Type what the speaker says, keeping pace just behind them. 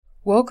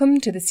Welcome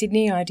to the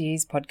Sydney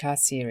Ideas podcast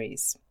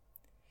series.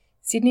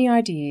 Sydney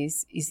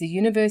Ideas is the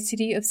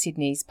University of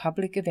Sydney's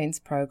public events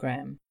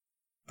program,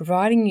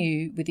 providing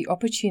you with the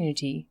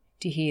opportunity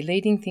to hear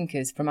leading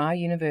thinkers from our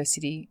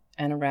university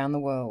and around the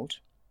world.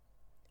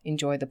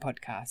 Enjoy the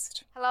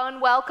podcast. Hello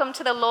and welcome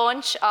to the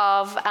launch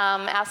of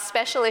our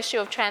special issue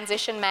of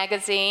Transition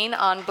magazine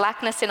on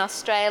Blackness in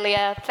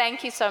Australia.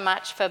 Thank you so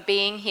much for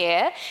being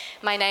here.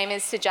 My name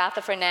is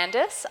Sujatha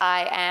Fernandez.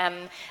 I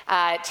am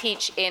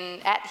teach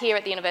here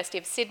at the University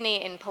of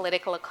Sydney in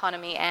political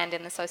economy and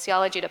in the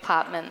sociology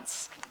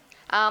departments.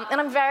 And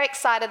I'm very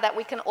excited that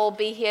we can all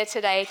be here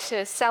today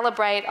to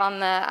celebrate on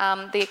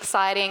the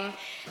exciting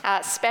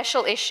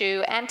special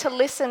issue and to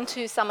listen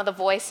to some of the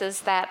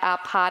voices that are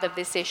part of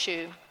this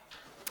issue.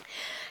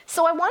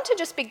 So I want to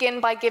just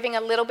begin by giving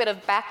a little bit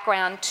of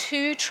background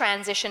to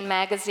Transition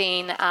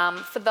magazine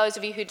for those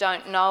of you who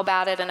don't know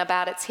about it and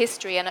about its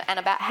history and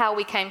about how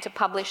we came to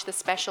publish the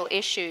special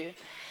issue.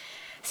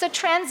 So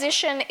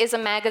Transition is a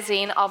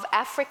magazine of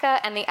Africa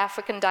and the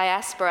African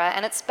diaspora,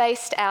 and it's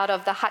based out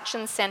of the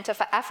Hutchins Center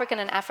for African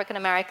and African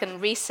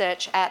American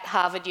Research at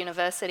Harvard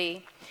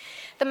University.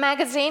 The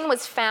magazine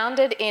was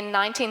founded in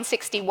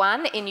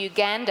 1961 in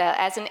Uganda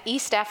as an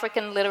East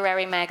African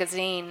literary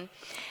magazine,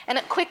 and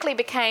it quickly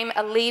became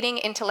a leading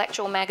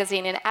intellectual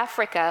magazine in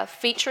Africa,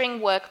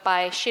 featuring work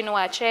by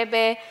Chinua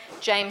Achebe,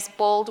 James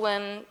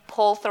Baldwin,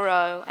 Paul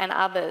Thoreau, and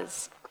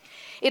others.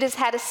 It has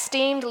had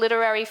esteemed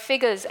literary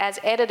figures as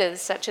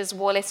editors, such as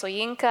Wole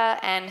Soyinka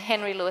and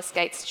Henry Louis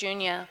Gates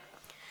Jr.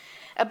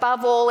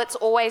 Above all, it's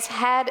always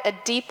had a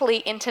deeply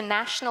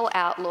international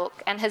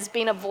outlook and has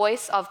been a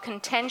voice of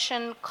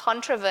contention,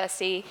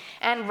 controversy,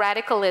 and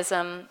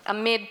radicalism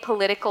amid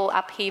political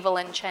upheaval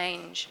and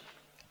change.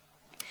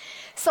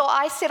 So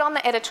I sit on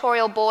the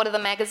editorial board of the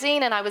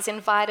magazine, and I was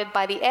invited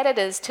by the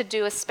editors to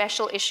do a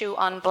special issue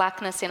on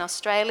Blackness in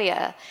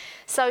Australia.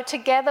 So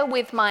together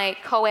with my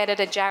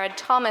co-editor Jared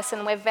Thomas,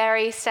 and we're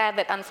very sad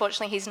that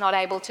unfortunately he's not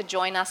able to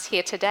join us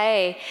here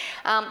today,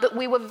 but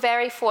we were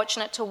very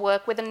fortunate to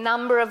work with a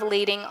number of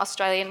leading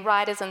Australian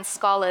writers and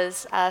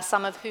scholars,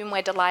 some of whom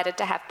we're delighted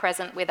to have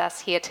present with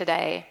us here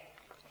today.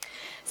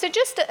 So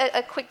just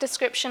a quick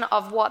description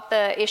of what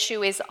the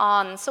issue is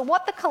on. So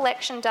what the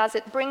collection does,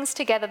 it brings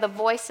together the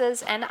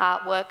voices and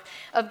artwork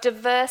of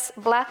diverse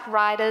Black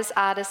writers,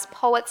 artists,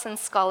 poets and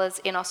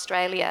scholars in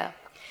Australia.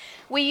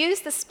 We use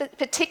the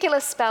particular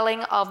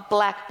spelling of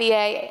Black,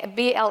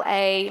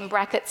 B-L-A, in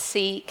brackets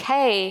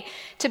C-K,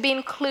 to be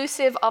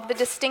inclusive of the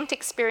distinct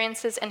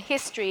experiences and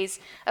histories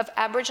of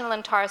Aboriginal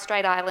and Torres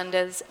Strait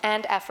Islanders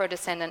and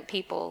Afro-descendant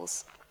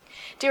peoples.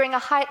 During a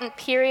heightened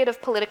period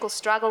of political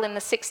struggle in the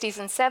 60s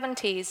and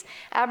 70s,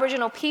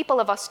 Aboriginal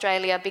people of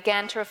Australia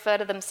began to refer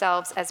to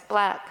themselves as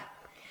Black.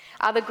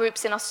 Other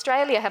groups in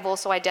Australia have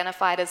also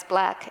identified as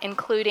Black,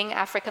 including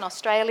African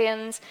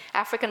Australians,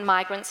 African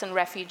migrants and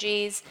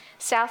refugees,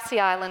 South Sea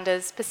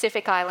Islanders,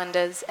 Pacific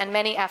Islanders, and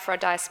many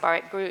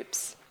Afro-diasporic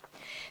groups.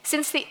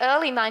 Since the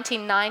early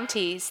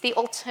 1990s, the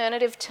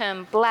alternative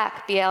term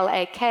Black,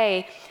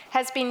 B-L-A-K,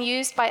 has been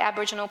used by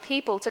Aboriginal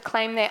people to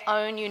claim their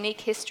own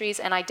unique histories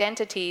and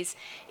identities,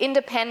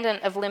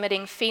 independent of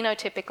limiting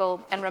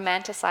phenotypical and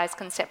romanticized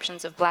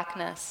conceptions of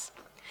Blackness.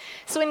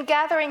 So in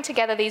gathering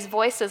together these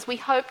voices, we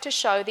hope to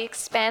show the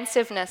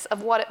expansiveness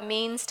of what it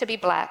means to be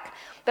Black,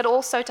 but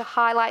also to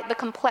highlight the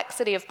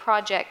complexity of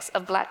projects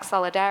of Black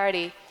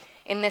solidarity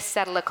in this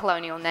settler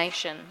colonial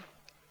nation.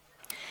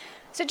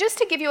 So just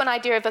to give you an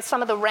idea of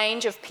some of the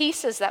range of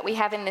pieces that we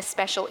have in this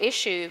special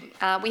issue,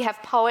 we have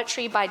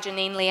poetry by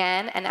Janine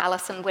Leanne and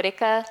Alison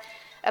Whittaker,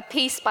 a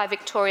piece by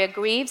Victoria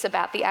Greaves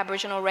about the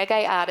Aboriginal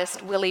reggae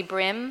artist Willie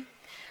Brim,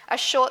 a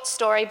short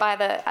story by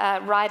the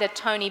writer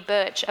Tony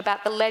Birch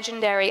about the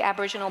legendary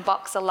Aboriginal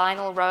boxer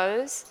Lionel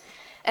Rose,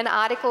 an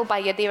article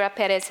by Yadira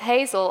Perez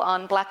Hazel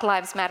on Black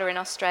Lives Matter in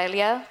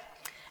Australia,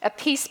 a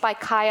piece by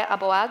Kaya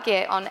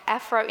Aboagye on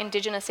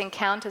Afro-Indigenous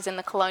encounters in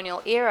the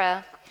colonial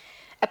era,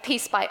 a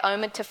piece by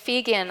Omid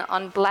Tafigian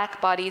on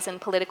Black bodies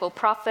and political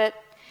profit,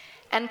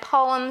 and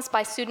poems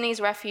by Sudanese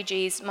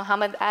refugees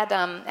Muhammad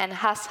Adam and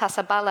Has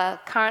Hasabala,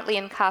 currently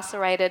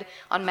incarcerated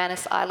on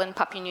Manus Island,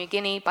 Papua New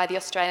Guinea, by the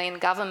Australian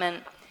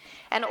government,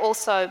 and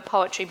also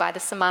poetry by the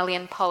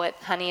Somalian poet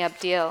Hani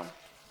Abdil.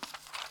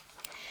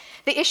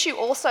 The issue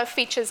also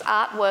features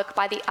artwork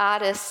by the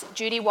artists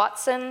Judy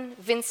Watson,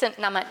 Vincent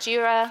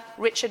Namatjira,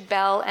 Richard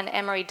Bell and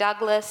Emery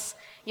Douglas,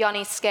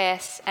 Yoni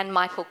Scarce, and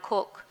Michael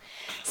Cook.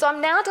 So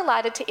I'm now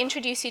delighted to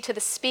introduce you to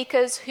the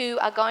speakers who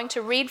are going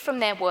to read from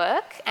their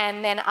work,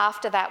 and then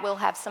after that we'll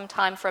have some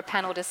time for a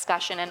panel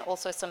discussion and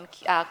also some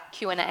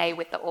Q&A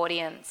with the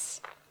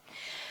audience.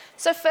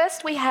 So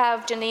first we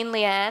have Janine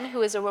Leanne,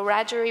 who is a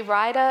Wiradjuri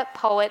writer,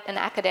 poet and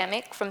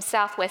academic from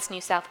southwest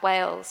New South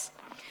Wales.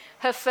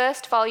 Her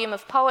first volume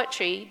of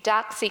poetry,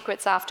 Dark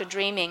Secrets After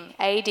Dreaming,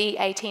 AD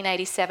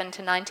 1887 to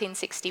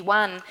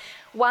 1961,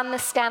 won the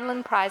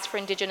Scanlon Prize for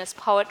Indigenous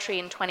Poetry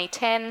in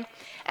 2010,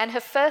 and her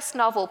first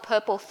novel,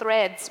 Purple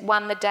Threads,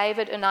 won the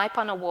David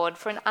Unaipon Award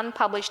for an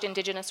unpublished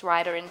Indigenous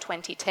writer in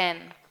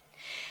 2010.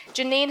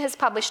 Janine has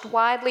published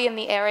widely in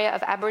the area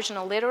of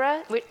Aboriginal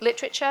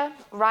literature,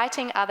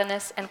 writing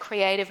otherness and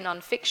creative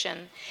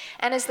non-fiction,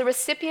 and is the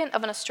recipient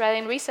of an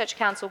Australian Research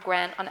Council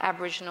grant on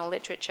Aboriginal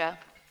literature.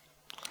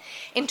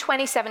 In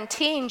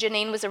 2017,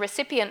 Janine was a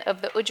recipient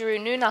of the Udjuru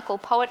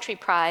Noonuccal Poetry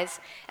Prize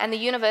and the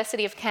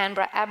University of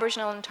Canberra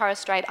Aboriginal and Torres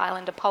Strait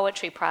Islander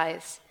Poetry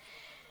Prize.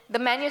 The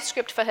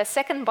manuscript for her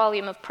second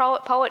volume of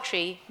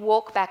poetry,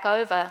 Walk Back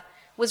Over,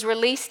 was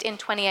released in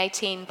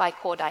 2018 by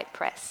Cordite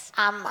Press.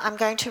 I'm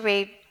going to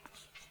read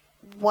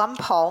one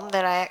poem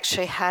that I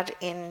actually had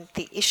in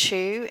the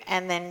issue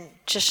and then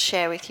just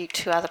share with you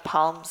two other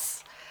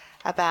poems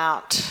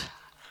about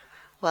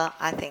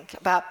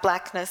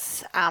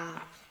blackness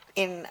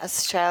in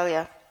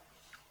Australia.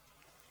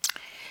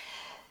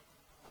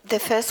 The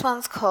first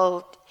one's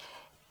called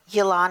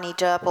Yilani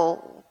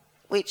Durbil,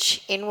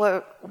 which in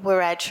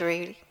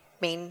Wiradjuri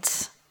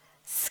means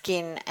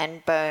skin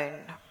and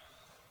bone.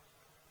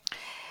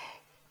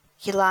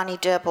 Yilani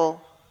Durbil,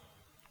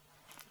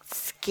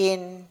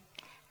 skin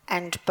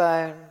and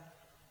bone.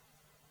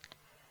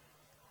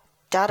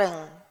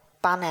 Darang,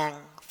 banang,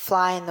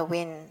 fly in the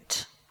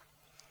wind.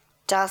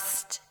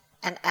 Dust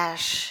and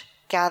ash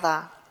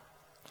gather.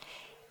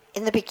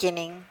 In the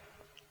beginning,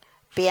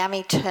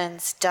 Biami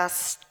turns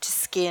dust to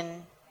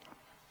skin,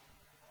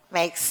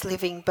 makes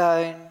living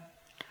bone,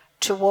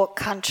 to walk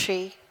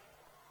country,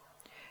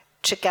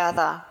 to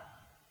gather,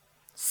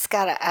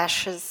 scatter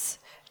ashes,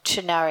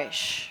 to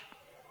nourish.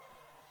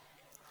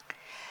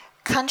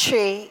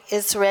 Country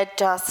is red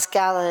dust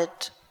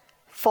gathered,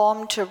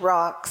 formed to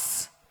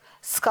rocks,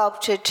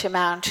 sculptured to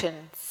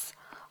mountains,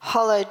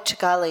 hollowed to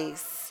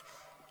gullies,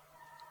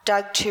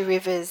 dug to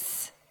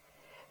rivers,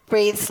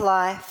 breathes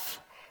life,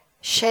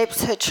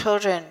 shapes her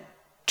children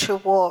to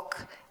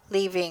walk,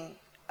 leaving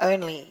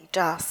only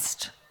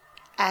dust,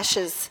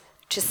 ashes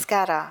to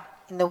scatter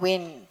in the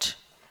wind,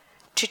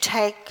 to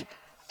take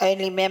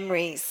only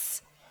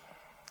memories,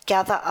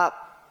 gather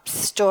up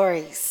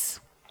stories,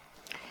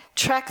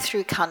 track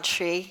through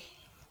country,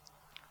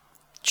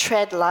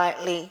 tread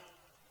lightly,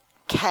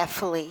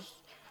 carefully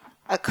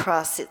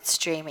across its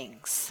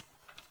dreamings.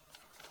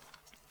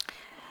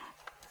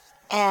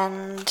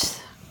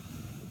 And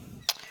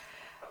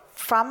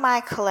from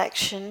my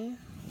collection,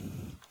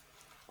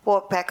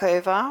 Walk Back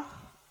Over,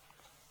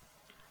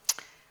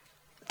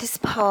 this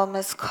poem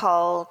is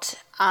called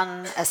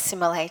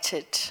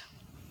Unassimilated.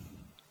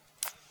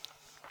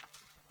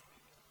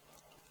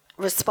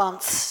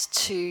 Response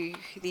to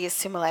the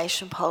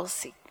assimilation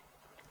policy.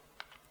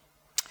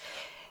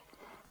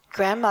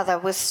 Grandmother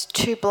was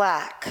too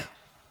black.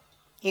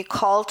 You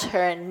called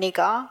her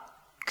nigger,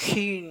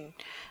 coon,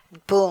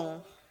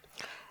 boom.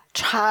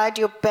 Tried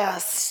your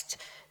best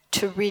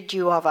to rid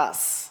you of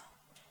us,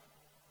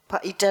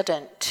 but you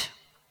didn't.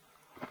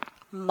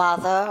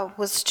 Mother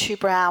was too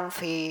brown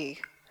for you.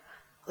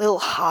 Little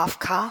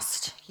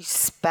half-caste, you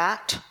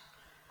spat,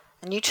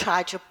 and you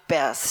tried your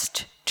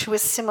best to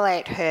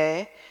assimilate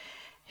her.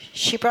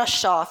 She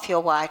brushed off your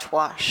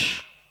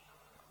whitewash.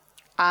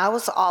 I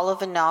was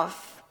olive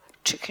enough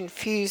to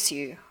confuse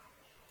you.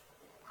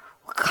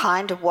 What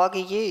kind of wog are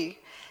you?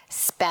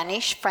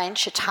 Spanish,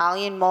 French,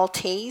 Italian,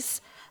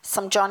 Maltese,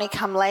 some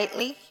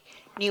Johnny-come-lately,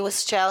 New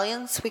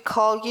Australians we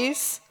call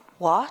yous?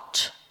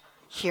 What?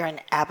 You're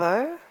an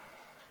abo?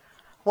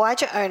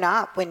 Why'd you own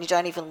up when you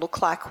don't even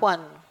look like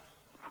one?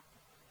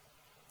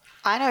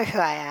 I know who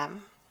I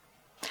am.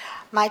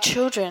 My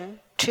children,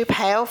 too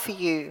pale for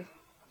you.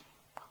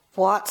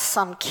 What's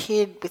some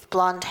kid with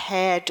blonde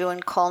hair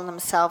doing calling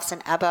themselves an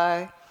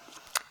abo?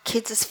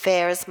 Kids as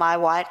fair as my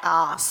white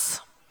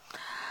ass.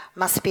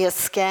 Must be a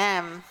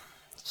scam.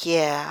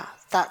 Yeah,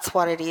 that's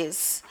what it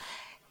is.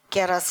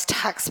 Get us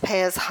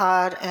taxpayers'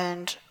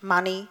 hard-earned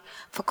money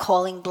for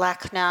calling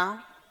black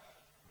now.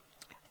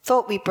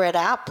 Thought we bred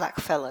out black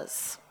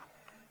fellas,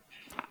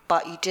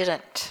 but you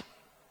didn't.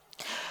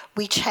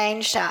 We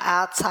changed our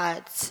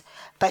outsides,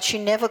 but you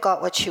never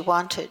got what you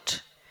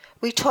wanted.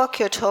 We talk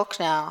your talk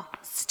now,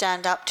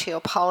 stand up to your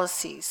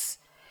policies.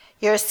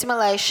 Your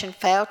assimilation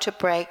failed to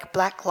break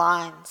black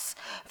lines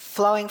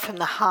flowing from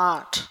the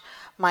heart.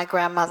 My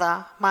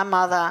grandmother, my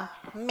mother,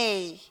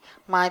 me,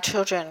 my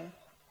children.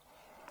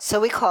 So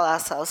we call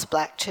ourselves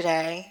black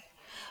today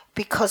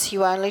because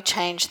you only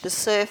changed the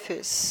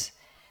surface,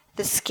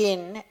 the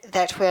skin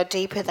that we're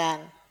deeper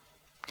than.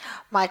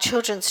 My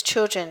children's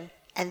children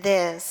and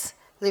theirs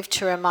live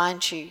to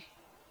remind you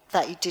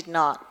that you did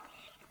not.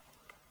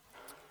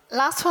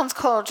 Last one's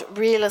called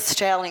Real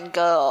Australian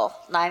Girl,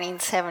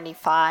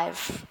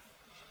 1975.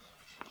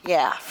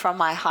 Yeah, from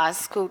my high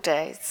school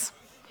days.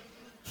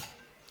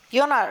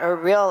 You're not a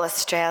real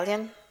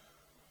Australian,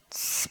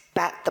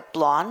 spat the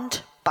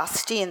blonde,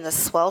 busty in the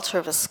swelter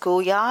of a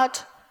schoolyard.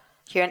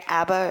 You're an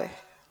abo,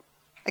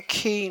 a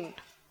coon.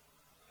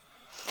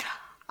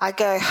 I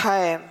go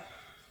home,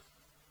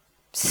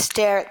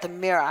 stare at the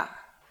mirror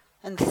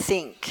and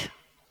think,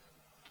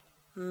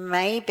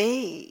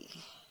 maybe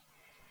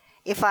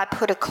if I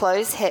put a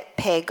clothes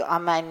peg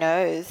on my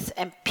nose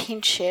and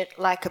pinch it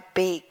like a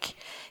beak,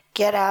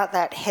 Get out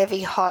that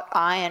heavy hot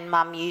iron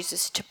Mum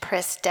uses to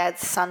press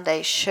Dad's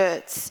Sunday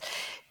shirts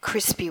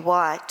crispy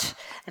white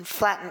and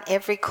flatten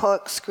every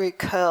corkscrew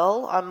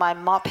curl on my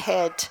mop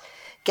head.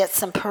 Get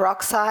some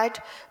peroxide,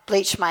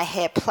 bleach my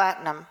hair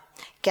platinum.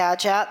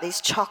 Gouge out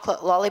these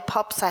chocolate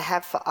lollipops I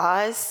have for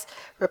eyes,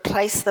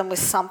 replace them with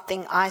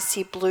something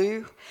icy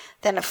blue,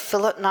 then a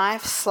fillet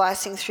knife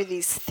slicing through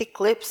these thick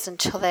lips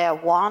until they are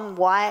one,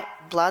 white,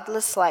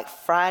 bloodless like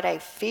Friday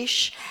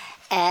fish,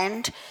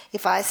 and,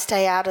 if I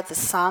stay out of the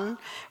sun,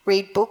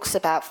 read books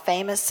about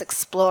famous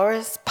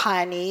explorers,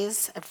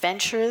 pioneers,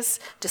 adventurers,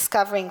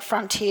 discovering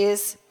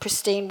frontiers,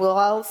 pristine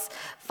wilds,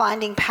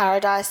 finding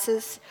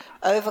paradises,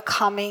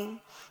 overcoming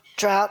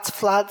droughts,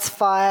 floods,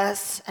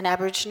 fires, and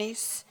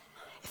Aborigines.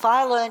 If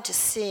I learn to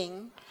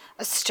sing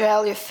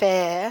Australia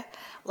Fair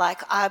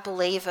like I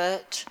believe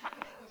it,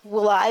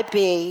 will I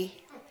be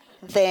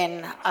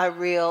then a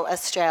real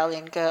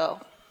Australian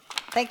girl?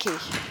 Thank you.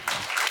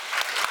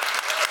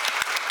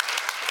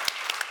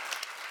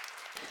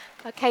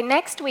 Okay,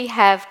 next we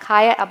have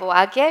Kaya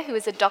Abuagye, who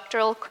is a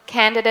doctoral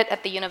candidate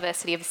at the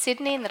University of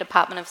Sydney in the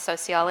Department of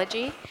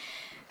Sociology.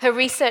 Her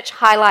research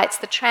highlights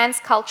the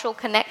transcultural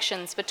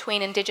connections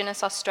between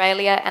Indigenous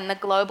Australia and the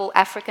global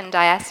African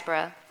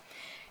diaspora.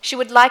 She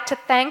would like to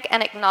thank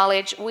and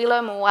acknowledge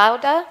Wilo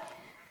Muwauda,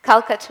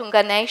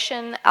 Kalkatunga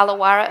Nation,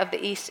 Alawara of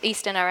the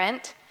Eastern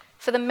Orient,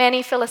 for the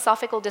many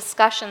philosophical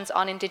discussions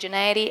on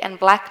indigeneity and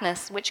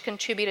blackness which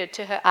contributed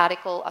to her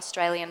article,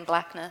 Australian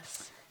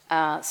Blackness.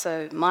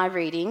 So my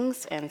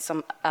readings and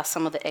some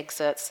of the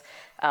excerpts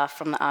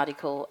from the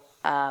article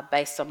are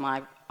based on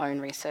my own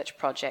research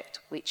project,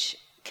 which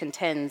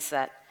contends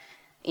that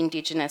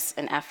Indigenous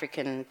and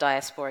African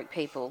diasporic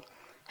people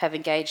have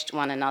engaged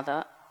one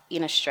another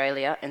in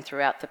Australia and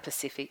throughout the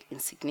Pacific in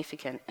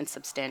significant and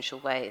substantial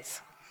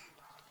ways.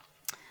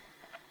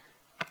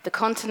 The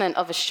continent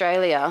of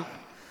Australia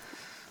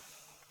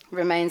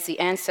remains the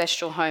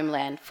ancestral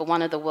homeland for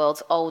one of the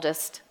world's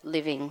oldest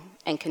living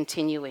and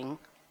continuing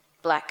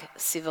Black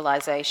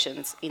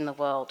civilizations in the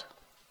world,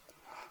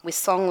 with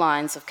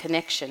songlines of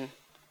connection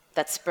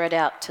that spread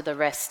out to the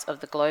rest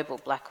of the global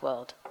Black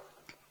world.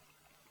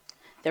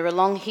 There are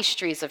long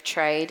histories of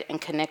trade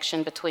and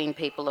connection between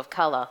people of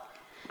colour,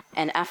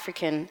 and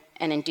African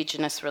and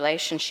Indigenous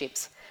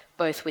relationships,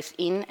 both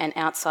within and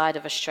outside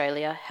of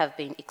Australia, have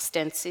been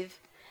extensive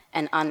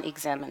and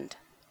unexamined.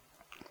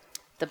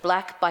 The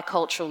Black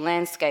bicultural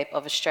landscape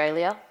of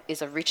Australia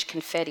is a rich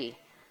confetti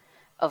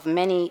of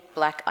many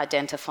Black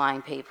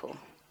identifying people.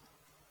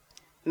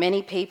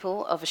 Many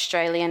people of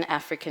the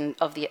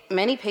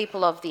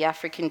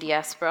African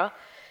diaspora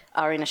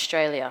are in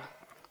Australia,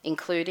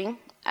 including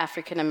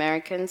African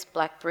Americans,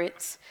 Black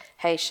Brits,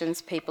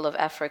 Haitians, people of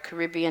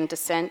Afro-Caribbean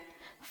descent,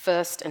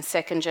 first and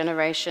second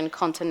generation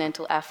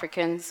continental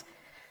Africans.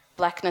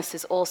 Blackness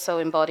is also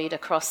embodied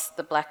across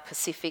the Black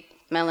Pacific,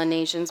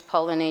 Melanesians,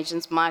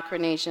 Polynesians,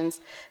 Micronesians,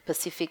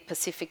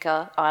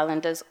 Pacifica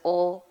Islanders,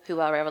 all who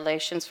are our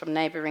relations from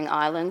neighbouring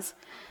islands,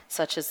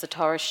 such as the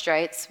Torres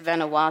Straits,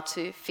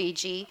 Vanuatu,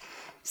 Fiji,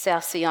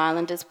 South Sea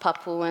Islanders,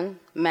 Papuan,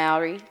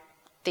 Maori.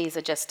 These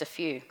are just a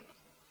few.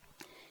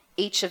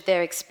 Each of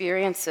their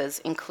experiences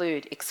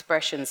include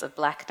expressions of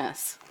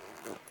blackness.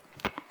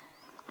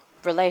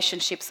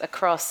 Relationships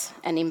across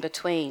and in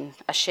between,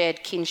 a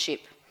shared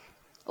kinship,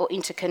 or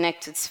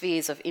interconnected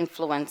spheres of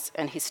influence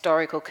and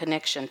historical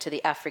connection to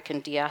the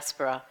African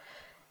diaspora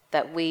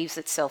that weaves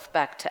itself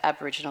back to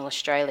Aboriginal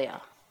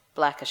Australia,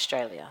 Black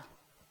Australia.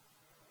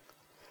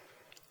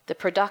 The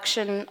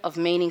production of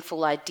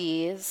meaningful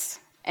ideas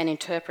and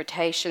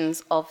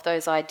interpretations of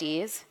those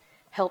ideas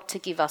help to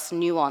give us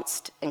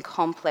nuanced and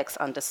complex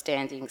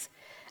understandings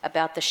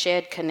about the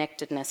shared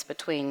connectedness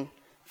between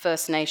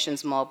First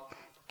Nations mob,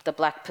 the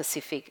Black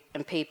Pacific,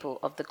 and people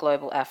of the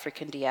global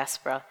African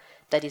diaspora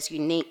that is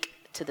unique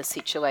to the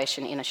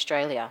situation in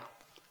Australia.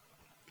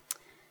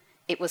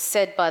 It was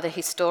said by the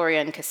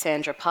historian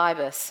Cassandra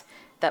Pybus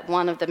that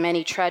one of the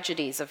many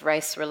tragedies of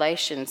race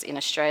relations in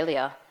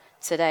Australia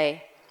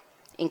today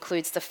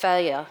includes the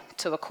failure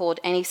to accord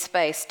any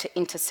space to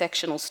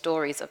intersectional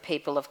stories of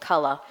people of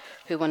colour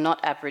who were not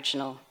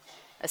Aboriginal,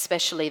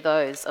 especially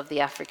those of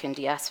the African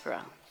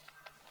diaspora.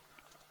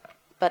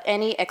 But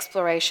any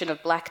exploration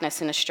of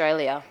blackness in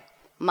Australia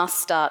must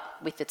start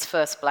with its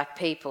first Black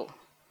people.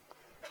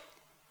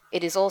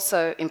 It is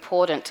also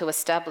important to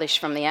establish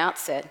from the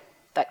outset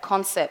that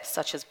concepts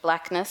such as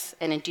blackness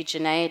and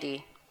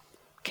indigeneity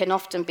can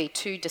often be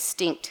two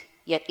distinct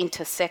yet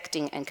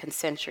intersecting and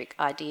concentric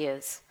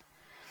ideas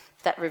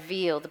that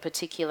reveal the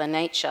particular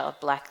nature of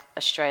Black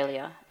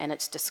Australia and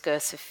its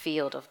discursive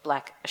field of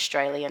Black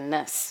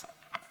Australianness.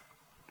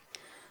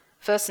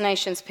 First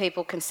Nations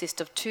people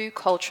consist of two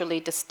culturally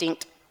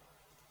distinct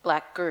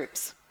Black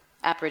groups,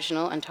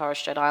 Aboriginal and Torres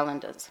Strait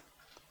Islanders,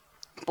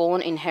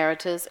 born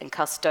inheritors and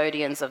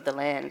custodians of the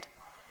land.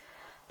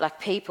 Black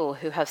people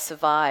who have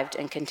survived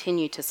and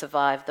continue to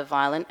survive the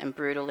violent and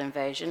brutal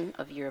invasion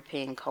of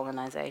European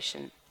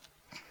colonisation.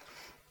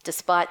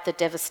 Despite the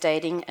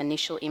devastating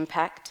initial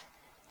impact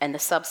and the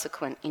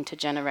subsequent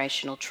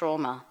intergenerational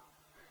trauma,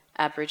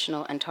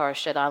 Aboriginal and Torres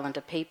Strait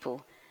Islander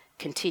people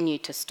continue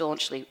to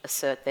staunchly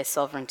assert their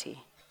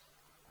sovereignty.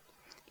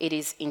 It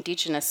is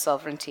Indigenous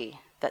sovereignty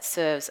that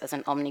serves as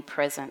an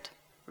omnipresent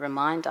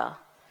reminder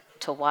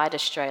to white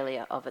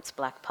Australia of its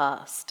black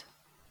past.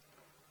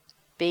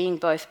 Being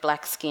both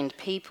black-skinned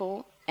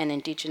people and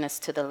Indigenous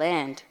to the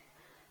land,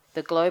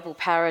 the global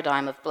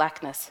paradigm of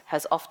blackness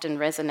has often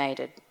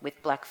resonated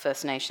with black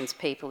First Nations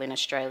people in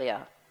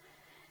Australia,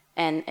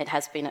 and it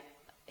has been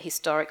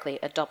historically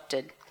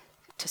adopted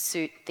to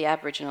suit the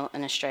Aboriginal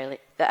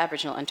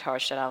and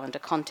Torres Strait Islander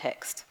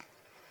context.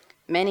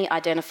 Many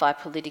identify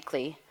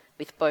politically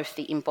with both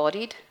the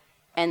embodied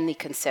and the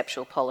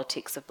conceptual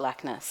politics of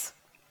blackness.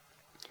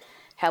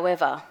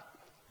 However,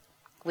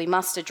 we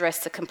must address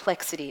the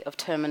complexity of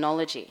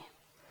terminology.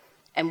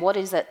 And what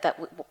is it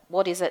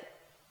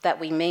that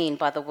we mean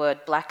by the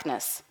word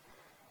blackness?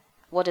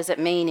 What does it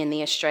mean in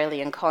the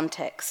Australian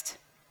context?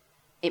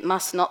 It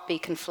must not be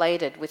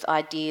conflated with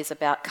ideas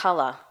about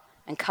colour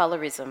and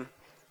colorism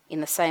in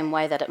the same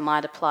way that it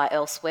might apply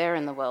elsewhere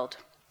in the world.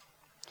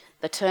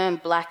 The term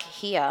black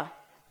here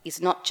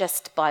is not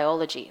just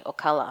biology or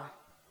colour.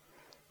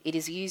 It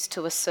is used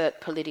to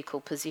assert political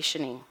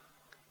positioning.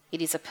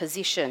 It is a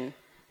position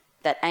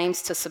that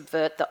aims to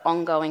subvert the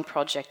ongoing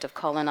project of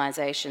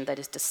colonisation that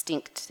is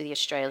distinct to the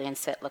Australian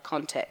settler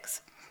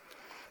context.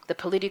 The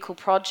political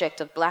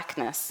project of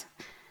blackness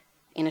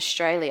in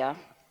Australia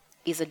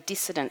is a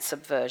dissident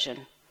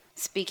subversion,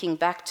 speaking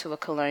back to a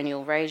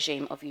colonial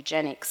regime of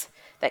eugenics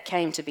that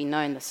came to be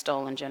known the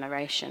Stolen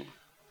Generation.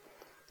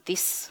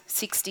 This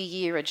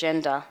 60-year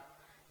agenda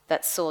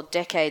that saw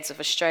decades of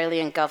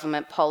Australian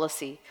government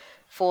policy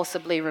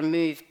forcibly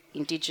remove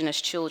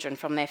Indigenous children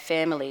from their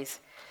families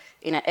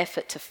in an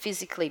effort to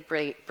physically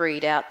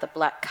breed out the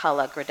black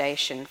colour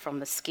gradation from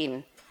the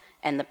skin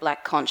and the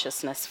black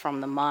consciousness from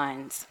the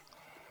minds.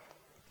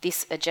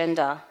 This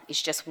agenda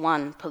is just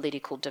one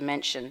political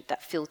dimension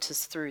that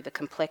filters through the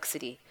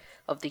complexity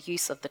of the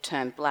use of the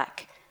term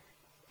black,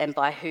 and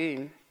by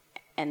whom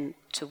and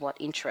to what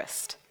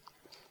interest.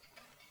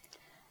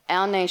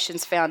 Our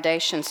nation's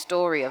foundation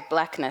story of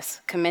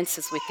blackness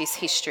commences with this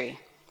history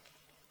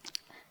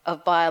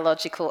of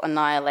biological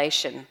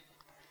annihilation,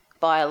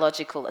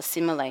 biological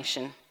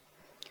assimilation,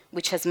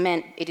 which has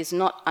meant it is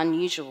not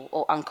unusual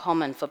or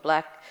uncommon for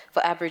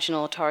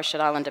Aboriginal or Torres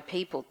Strait Islander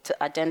people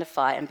to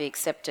identify and be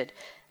accepted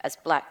as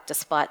black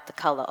despite the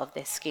colour of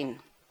their skin.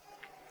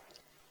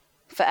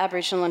 For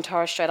Aboriginal and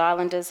Torres Strait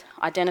Islanders,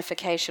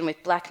 identification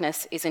with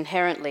blackness is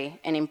inherently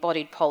an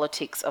embodied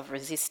politics of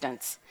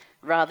resistance,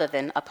 rather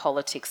than a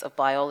politics of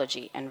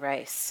biology and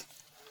race.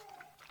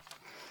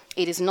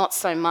 It is not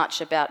so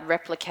much about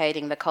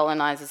replicating the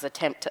colonisers'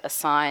 attempt to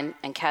assign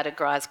and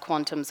categorise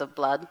quantums of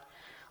blood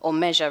or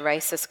measure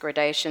racist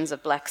gradations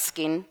of black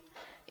skin.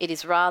 It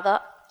is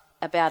rather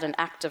about an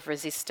act of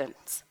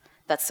resistance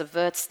that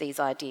subverts these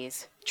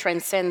ideas,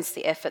 transcends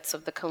the efforts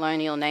of the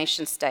colonial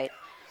nation-state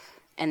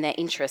and their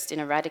interest in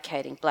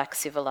eradicating black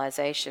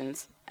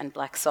civilisations and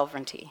black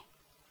sovereignty.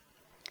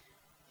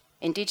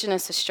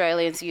 Indigenous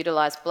Australians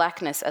utilise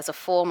blackness as a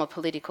form of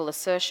political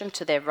assertion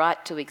to their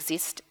right to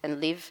exist and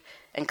live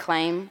and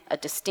claim a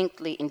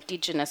distinctly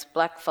Indigenous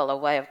blackfellow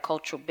way of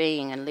cultural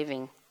being and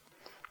living.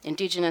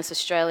 Indigenous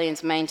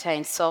Australians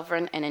maintain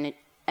sovereign and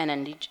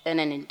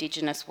an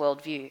Indigenous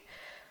worldview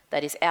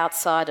that is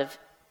outside of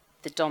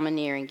the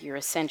domineering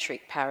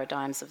Eurocentric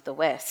paradigms of the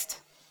West.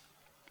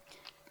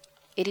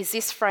 It is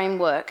this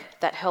framework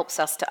that helps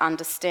us to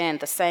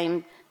understand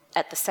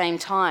at the same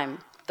time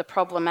the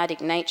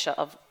problematic nature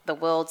of the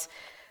world's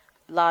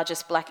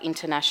largest black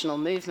international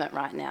movement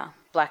right now,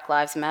 Black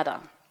Lives Matter.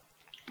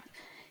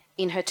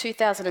 In her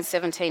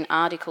 2017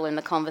 article in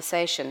The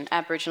Conversation,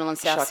 Aboriginal and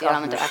South Sea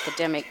Islander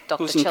academic Dr.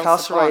 Chelsea Bond,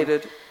 was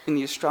incarcerated in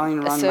the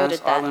Australian-run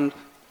Manus Island,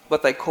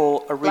 what they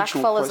call a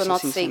regional processing blackfellas are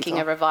not seeking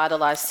a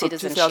revitalised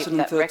citizenship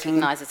that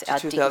recognises our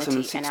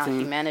dignity and our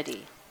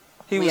humanity.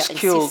 He was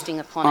killed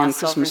on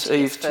Christmas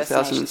Eve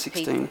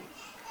 2016.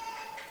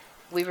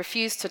 We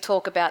refuse to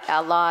talk about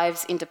our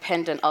lives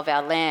independent of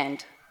our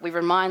land. We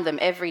remind them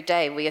every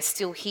day we are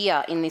still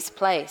here in this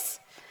place,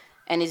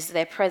 and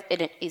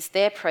it is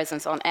their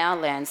presence on our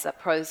lands that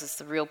poses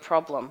the real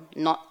problem,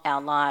 not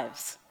our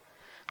lives.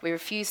 We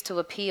refuse to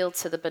appeal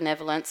to the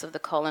benevolence of the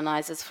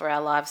colonisers for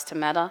our lives to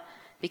matter,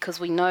 because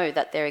we know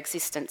that their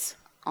existence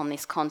on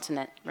this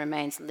continent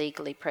remains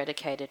legally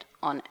predicated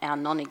on our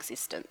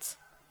non-existence.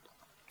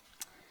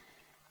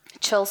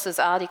 Chelsea's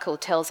article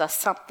tells us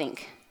something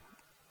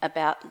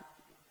about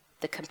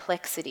the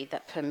complexity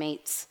that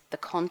permeates the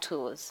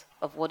contours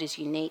of what is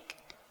unique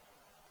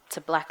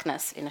to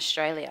blackness in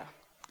Australia.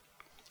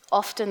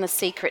 Often the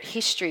secret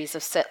histories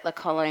of settler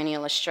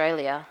colonial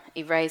Australia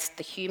erased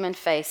the human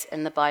face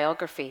and the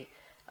biography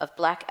of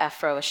black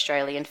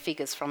Afro-Australian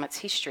figures from its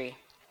history.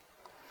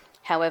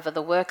 However,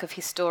 the work of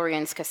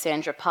historians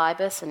Cassandra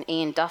Pybus and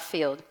Ian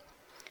Duffield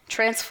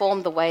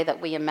transformed the way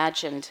that we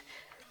imagined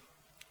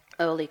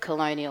early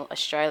colonial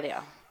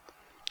Australia.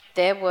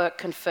 Their work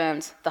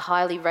confirms the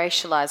highly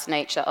racialised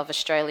nature of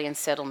Australian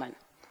settlement.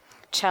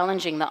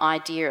 challenging the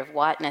idea of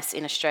whiteness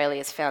in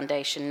Australia's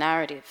foundation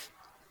narrative.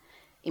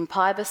 In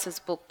Pybus's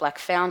book, Black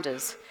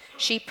Founders,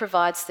 she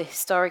provides the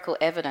historical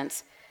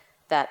evidence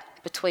that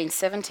between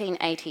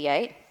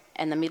 1788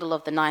 and the middle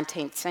of the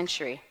 19th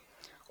century,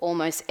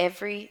 almost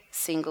every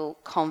single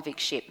convict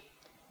ship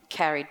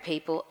carried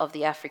people of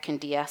the African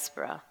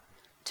diaspora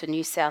to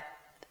New South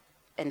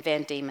and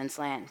Van Diemen's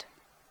Land.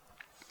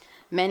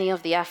 Many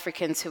of the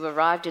Africans who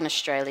arrived in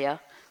Australia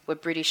were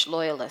British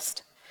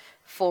loyalists,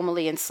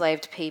 formerly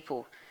enslaved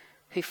people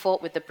who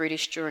fought with the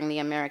British during the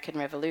American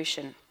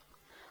Revolution.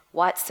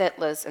 White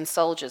settlers and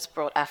soldiers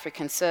brought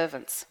African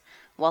servants,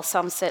 while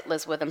some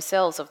settlers were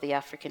themselves of the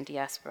African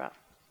diaspora.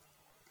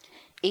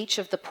 Each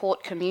of the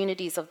port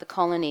communities of the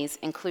colonies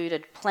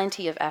included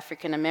plenty of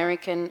African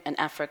American and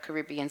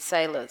Afro-Caribbean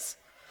sailors.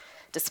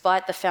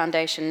 Despite the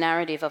foundation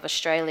narrative of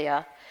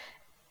Australia,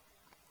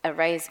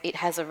 it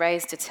has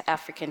erased its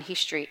African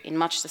history in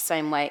much the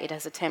same way it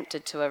has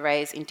attempted to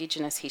erase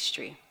Indigenous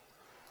history,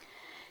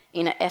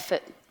 in an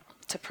effort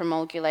to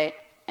promulgate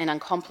an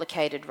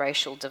uncomplicated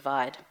racial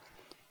divide.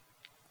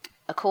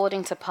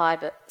 According to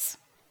Pybus,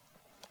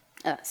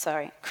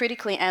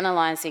 critically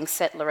analysing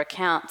settler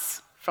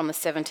accounts from the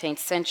 17th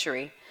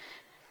century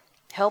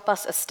help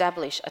us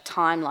establish a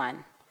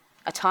timeline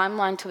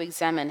to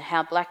examine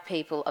how black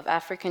people of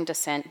African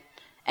descent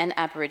and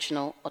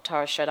Aboriginal or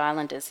Torres Strait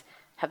Islanders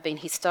have been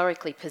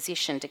historically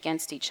positioned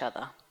against each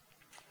other.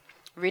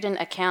 Written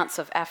accounts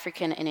of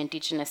African and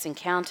Indigenous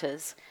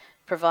encounters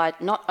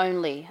provide not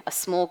only a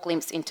small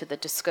glimpse into the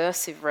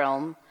discursive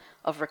realm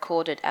of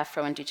recorded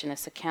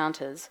Afro-Indigenous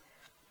encounters,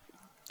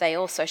 they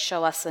also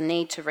show us the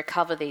need to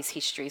recover these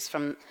histories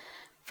from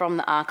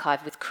the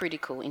archive with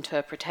critical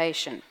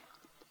interpretation.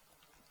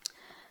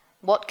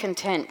 Watkin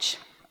Tench,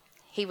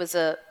 he was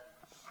a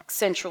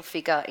central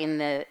figure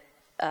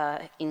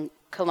in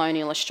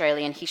colonial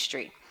Australian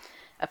history,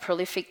 a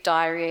prolific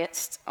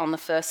diarist on the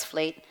First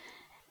Fleet,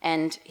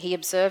 and he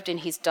observed in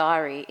his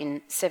diary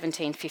in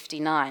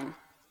 1759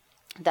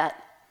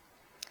 that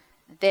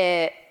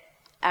their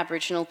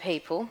Aboriginal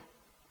people,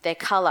 their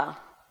colour,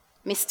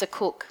 Mr.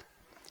 Cook,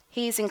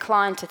 he is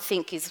inclined to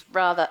think is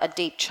rather a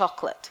deep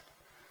chocolate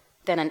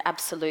than an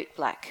absolute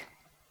black,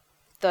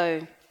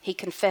 though he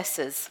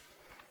confesses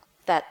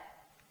that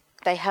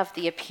they have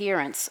the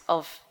appearance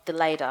of the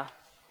later,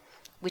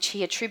 which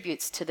he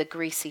attributes to the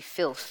greasy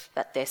filth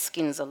that their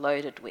skins are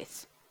loaded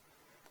with.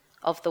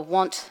 Of the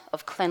want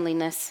of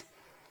cleanliness,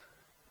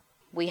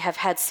 we have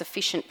had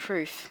sufficient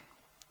proof,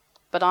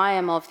 but I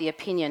am of the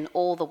opinion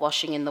all the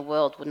washing in the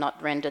world would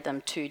not render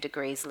them 2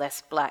 degrees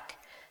less black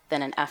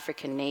than an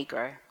African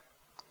Negro.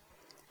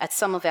 At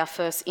some of our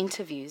first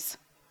interviews,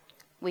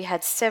 we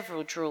had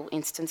several droll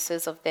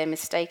instances of their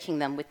mistaking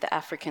them with the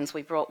Africans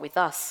we brought with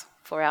us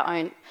for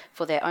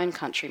their own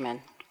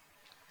countrymen.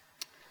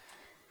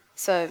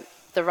 So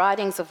the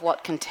writings of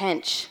Watkin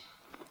Tench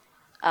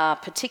are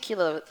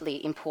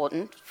particularly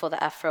important for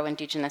the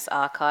Afro-Indigenous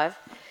archive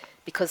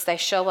because they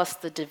show us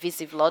the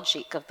divisive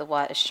logic of the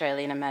white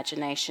Australian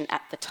imagination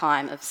at the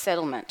time of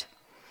settlement.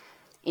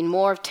 In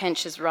more of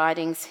Tench's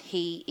writings,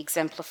 he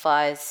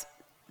exemplifies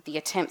the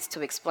attempts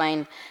to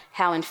explain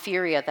how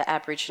inferior the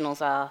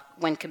Aboriginals are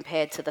when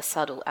compared to the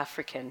subtle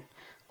African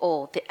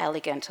or the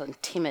elegant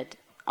and timid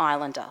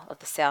islander of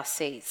the South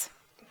Seas.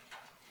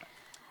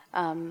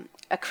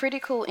 A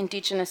critical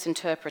Indigenous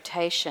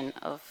interpretation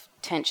of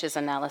Tench's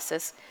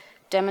analysis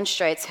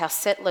demonstrates how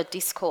settler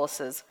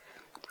discourses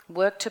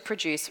work to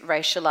produce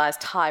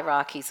racialised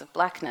hierarchies of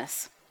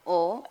blackness,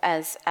 or,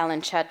 as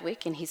Alan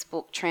Chadwick in his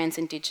book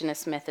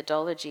Trans-Indigenous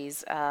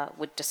Methodologies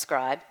would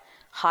describe,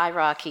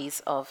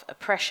 hierarchies of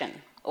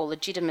oppression or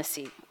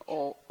legitimacy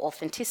or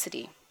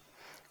authenticity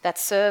that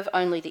serve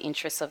only the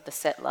interests of the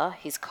settler,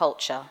 his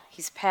culture,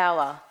 his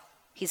power,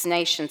 his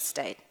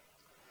nation-state.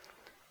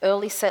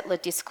 Early settler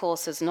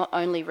discourses not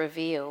only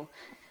reveal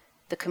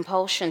the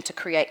compulsion to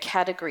create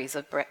categories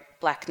of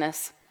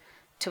blackness,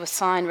 to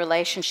assign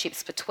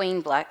relationships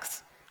between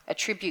blacks,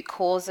 attribute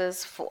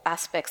causes for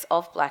aspects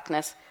of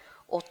blackness,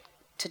 or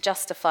to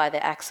justify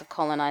their acts of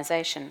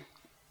colonisation.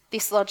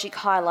 This logic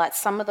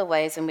highlights some of the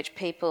ways in which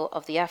people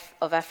of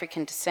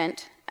African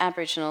descent,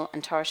 Aboriginal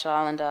and Torres Strait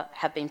Islander,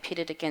 have been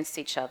pitted against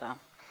each other.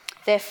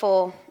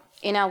 Therefore,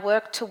 in our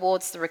work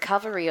towards the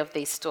recovery of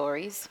these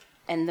stories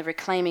and the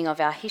reclaiming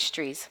of our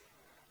histories,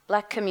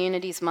 black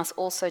communities must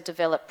also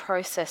develop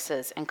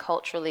processes and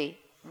culturally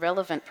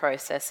relevant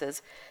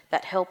processes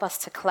that help us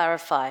to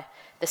clarify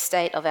the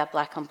state of our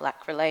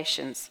black-on-black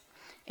relations,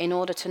 in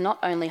order to not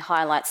only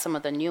highlight some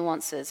of the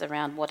nuances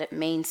around what it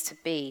means to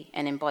be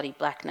and embody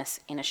blackness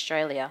in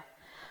Australia,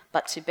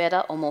 but to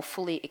better or more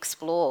fully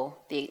explore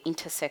the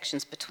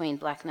intersections between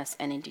blackness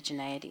and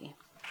indigeneity.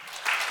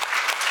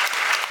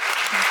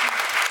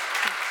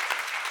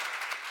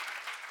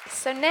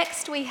 So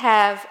next we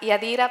have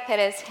Yadira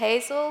Perez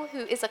Hazel,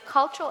 who is a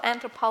cultural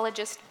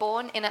anthropologist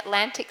born in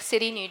Atlantic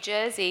City, New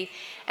Jersey,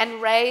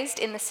 and raised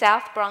in the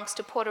South Bronx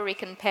to Puerto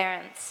Rican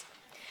parents.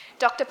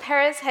 Dr.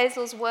 Perez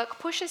Hazel's work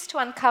pushes to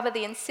uncover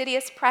the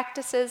insidious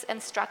practices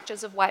and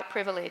structures of white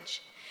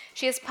privilege.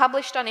 She has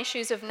published on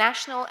issues of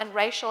national and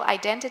racial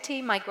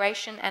identity,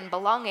 migration, and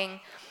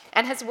belonging,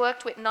 and has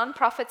worked with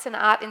non-profits and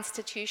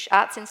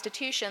arts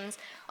institutions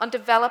on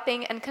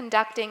developing and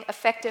conducting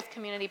effective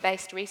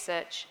community-based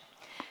research.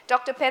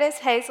 Dr. Perez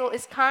Hazel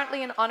is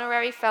currently an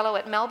honorary fellow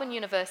at Melbourne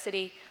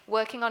University,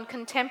 working on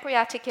contemporary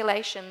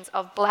articulations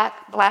of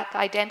Black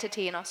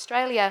identity in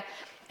Australia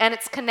and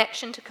its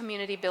connection to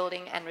community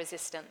building and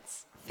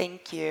resistance.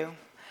 Thank you.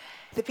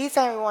 The piece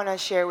I want to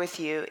share with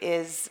you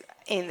is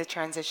in the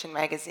Transition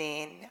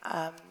magazine.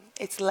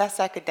 It's less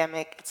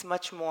academic. It's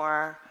much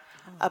more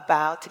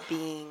about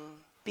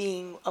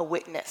being a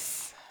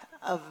witness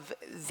of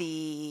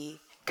the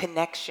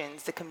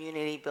connections, the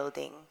community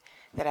building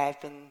that I've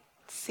been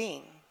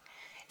seeing.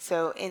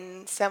 So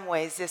in some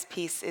ways, this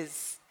piece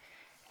is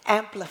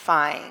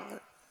amplifying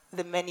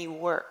the many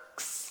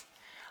works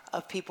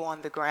of people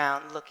on the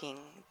ground looking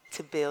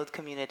to build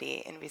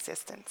community and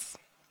resistance.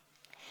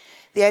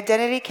 The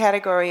identity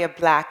category of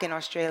Black in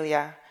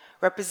Australia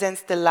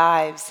represents the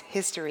lives,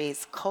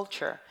 histories,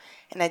 culture,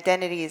 and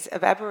identities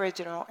of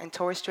Aboriginal and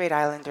Torres Strait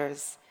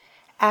Islanders,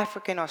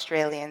 African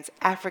Australians,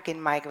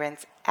 African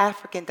migrants,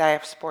 African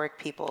diasporic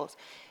peoples,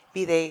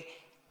 be they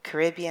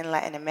Caribbean,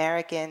 Latin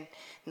American,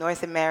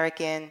 North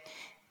American,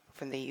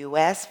 from the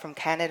US, from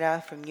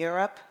Canada, from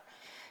Europe,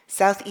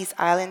 Southeast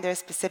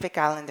Islanders, Pacific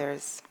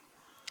Islanders.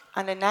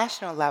 On a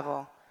national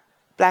level,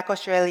 Black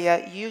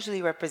Australia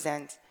usually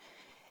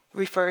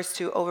refers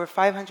to over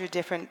 500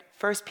 different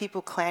First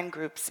People clan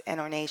groups and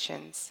or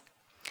nations.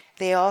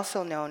 They are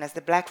also known as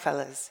the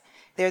Blackfellas.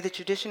 They are the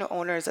traditional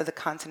owners of the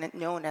continent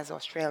known as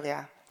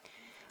Australia.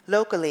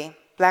 Locally,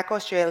 Black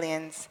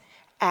Australians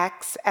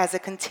acts as a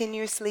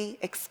continuously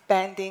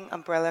expanding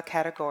umbrella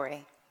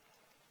category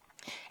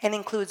and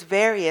includes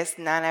various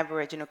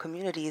non-Aboriginal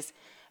communities,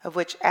 of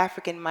which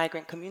African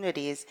migrant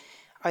communities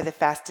are the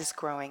fastest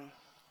growing.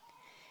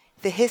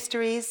 The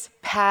histories,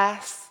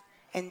 past,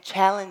 and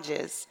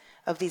challenges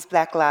of these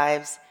Black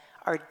lives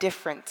are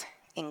different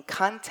in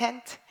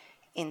content,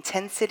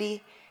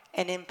 intensity,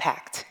 and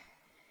impact.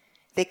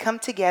 They come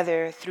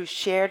together through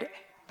shared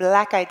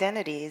Black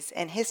identities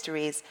and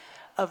histories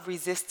of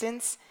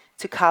resistance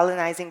to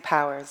colonizing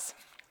powers.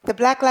 The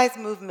Black Lives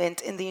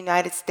Movement in the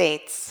United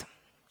States,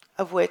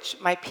 of which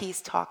my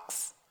piece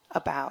talks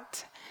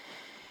about,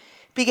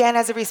 began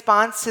as a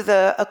response to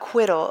the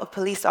acquittal of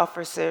police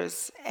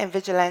officers and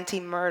vigilante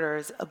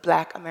murders of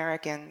Black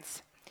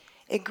Americans.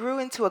 It grew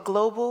into a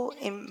global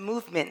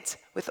movement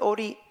with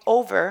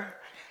over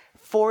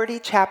 40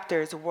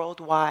 chapters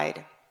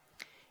worldwide.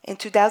 In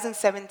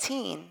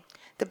 2017,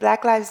 the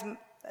Black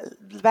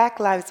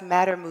Lives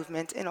Matter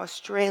movement in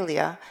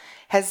Australia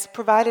has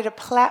provided a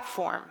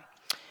platform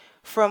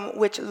from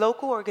which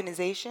local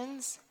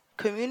organizations,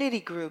 community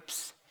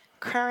groups,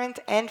 current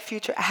and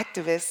future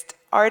activists,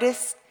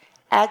 artists,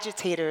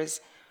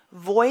 agitators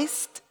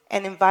voiced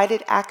and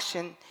invited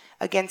action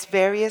against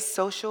various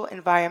social,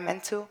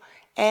 environmental,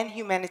 and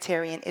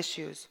humanitarian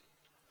issues.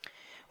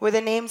 Where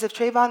the names of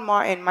Trayvon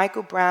Martin,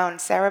 Michael Brown,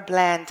 Sarah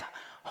Bland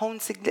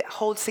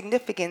hold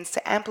significance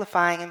to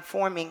amplifying and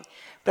forming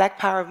Black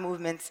Power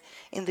movements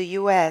in the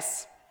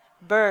US,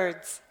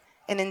 Birds,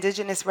 an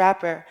indigenous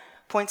rapper,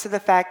 points to the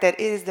fact that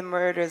it is the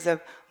murders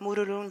of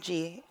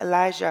Mururungi,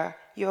 Elijah,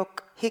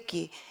 York,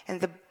 Hickey,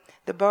 and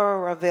the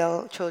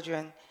Burrowville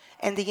children,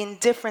 and the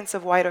indifference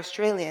of white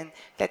Australians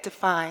that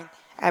define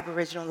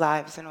Aboriginal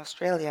lives in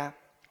Australia.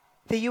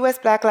 The U.S.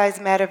 Black Lives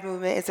Matter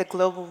movement is a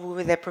global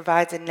movement that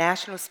provides a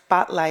national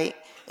spotlight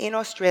in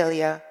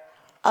Australia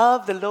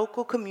of the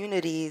local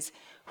communities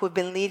who have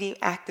been leading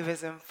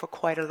activism for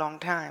quite a long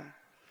time.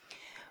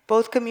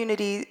 Both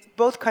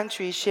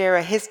countries share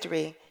a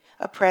history,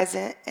 a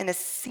present, and a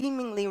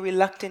seemingly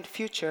reluctant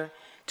future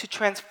to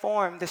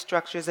transform the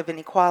structures of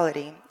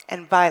inequality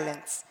and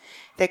violence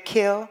that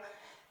kill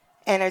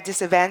and are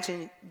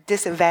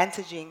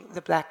disadvantaging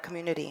the Black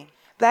community.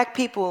 Black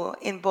people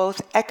in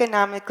both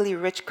economically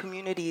rich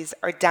communities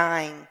are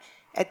dying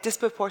at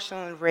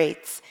disproportionate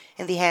rates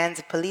in the hands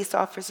of police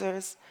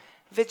officers,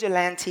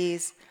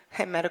 vigilantes,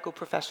 and medical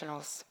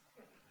professionals.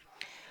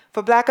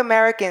 For Black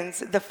Americans,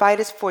 the fight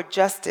is for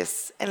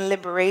justice and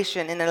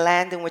liberation in a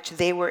land in which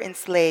they were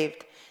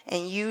enslaved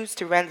and used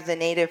to render the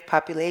native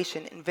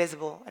population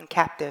invisible and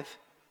captive.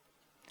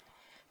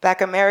 Black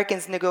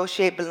Americans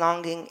negotiate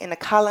belonging in a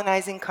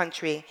colonizing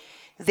country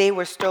they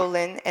were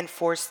stolen and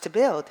forced to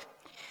build,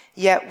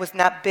 yet was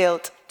not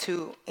built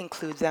to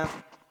include them.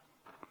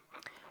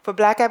 For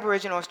Black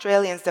Aboriginal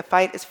Australians, the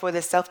fight is for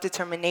the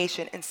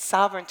self-determination and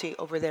sovereignty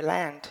over their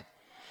land.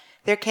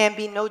 There can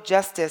be no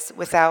justice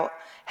without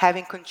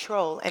having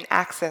control and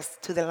access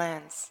to the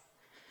lands.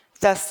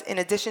 Thus, in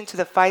addition to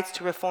the fights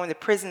to reform the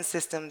prison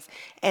systems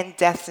and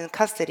deaths in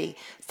custody,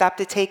 stop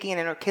the taking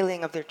and or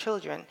killing of their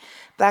children,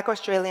 Black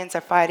Australians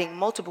are fighting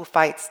multiple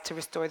fights to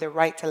restore their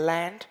right to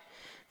land,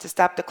 to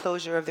stop the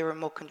closure of their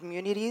remote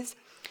communities,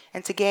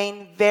 and to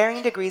gain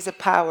varying degrees of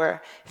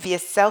power via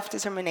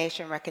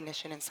self-determination,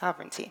 recognition, and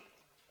sovereignty.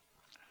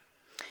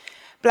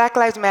 Black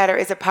Lives Matter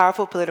is a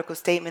powerful political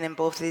statement in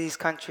both of these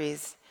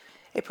countries.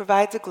 It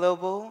provides a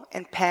global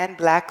and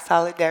pan-Black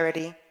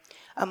solidarity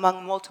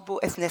among multiple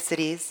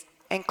ethnicities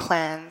and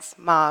clans,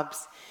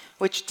 mobs,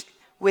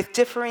 with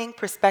differing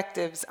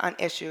perspectives on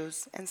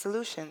issues and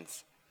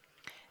solutions.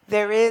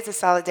 There is a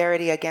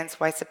solidarity against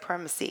white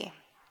supremacy.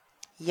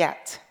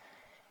 Yet,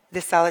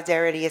 this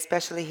solidarity,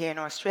 especially here in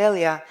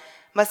Australia,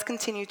 must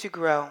continue to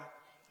grow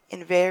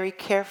in very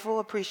careful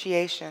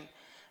appreciation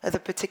of the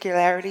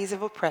particularities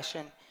of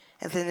oppression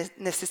and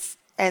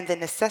the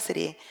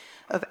necessity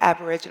of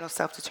Aboriginal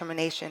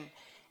self-determination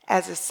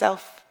as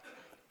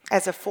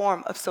a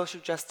form of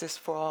social justice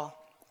for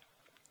all.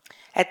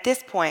 At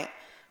this point,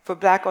 for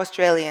Black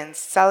Australians,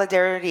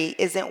 solidarity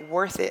isn't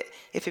worth it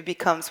if it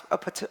becomes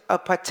a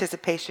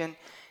participation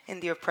in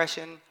the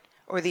oppression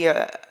or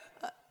the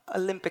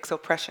Olympics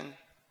oppression.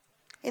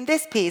 In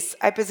this piece,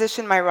 I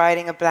position my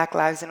writing of Black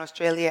lives in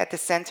Australia at the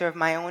center of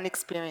my own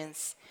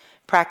experience,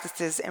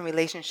 practices, and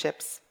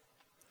relationships.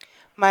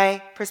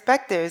 My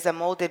perspectives are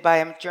molded by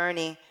a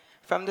journey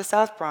from the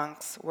South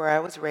Bronx, where I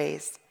was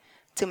raised,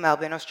 to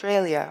Melbourne,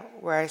 Australia,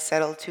 where I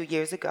settled 2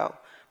 years ago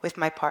with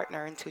my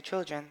partner and 2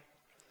 children.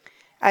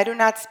 I do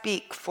not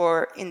speak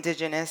for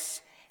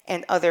Indigenous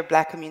and other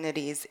Black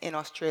communities in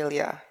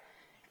Australia.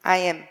 I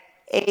am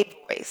a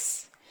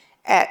voice,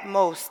 at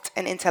most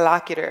an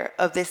interlocutor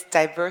of this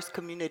diverse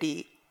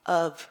community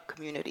of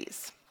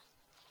communities.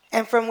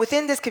 And from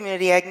within this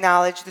community, I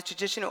acknowledge the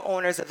traditional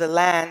owners of the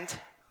land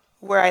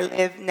where I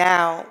live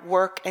now,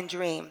 work, and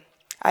dream.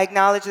 I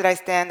acknowledge that I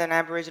stand on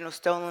Aboriginal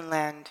stolen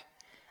land.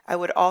 I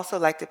would also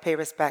like to pay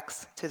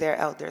respects to their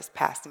elders,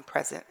 past and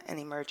present and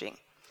emerging.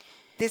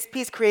 This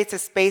piece creates a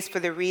space for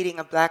the reading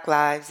of Black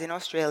lives in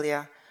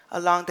Australia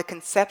along the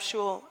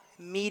conceptual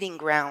meeting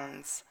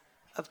grounds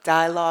of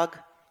dialogue,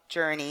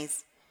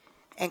 journeys,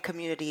 and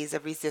communities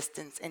of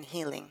resistance and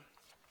healing.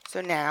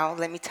 So now,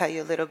 let me tell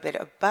you a little bit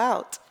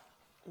about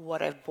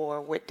what I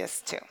bore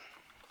witness to.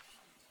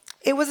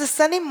 It was a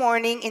sunny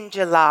morning in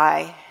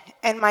July,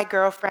 and my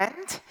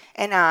girlfriend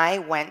and I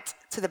went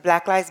to the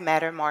Black Lives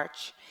Matter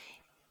march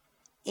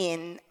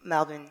in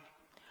Melbourne.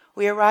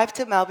 We arrived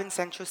to Melbourne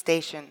Central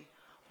Station,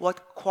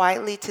 walked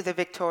quietly to the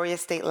Victoria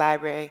State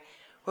Library,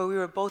 where we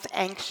were both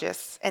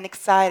anxious and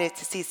excited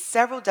to see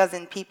several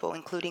dozen people,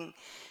 including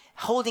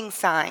holding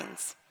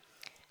signs.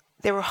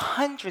 There were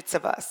hundreds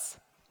of us.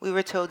 We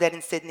were told that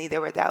in Sydney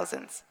there were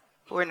thousands.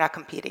 We're not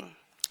competing.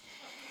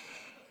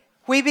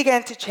 We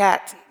began to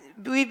chant,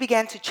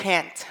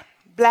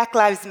 Black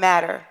Lives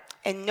Matter,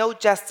 and no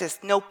justice,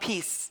 no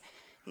peace,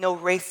 no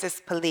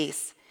racist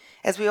police,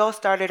 as we all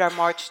started our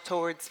march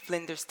towards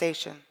Flinders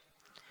Station.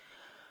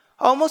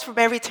 Almost from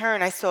every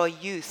turn, I saw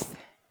youth,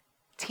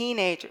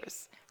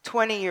 teenagers,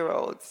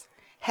 20-year-olds,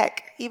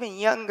 heck, even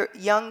young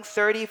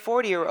 30,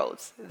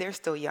 40-year-olds, they're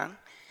still young,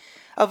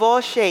 of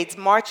all shades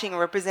marching and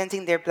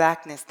representing their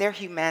Blackness, their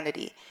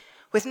humanity,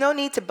 with no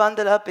need to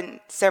bundle up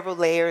in several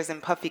layers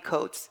and puffy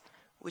coats,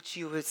 which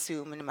you would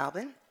assume in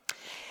Melbourne.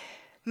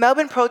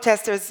 Melbourne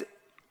protesters'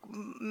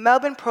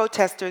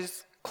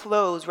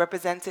 clothes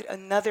represented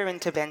another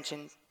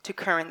intervention to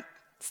current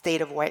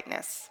state of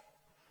whiteness.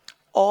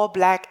 All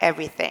Black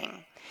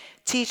everything.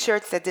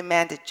 T-shirts that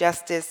demanded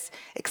justice,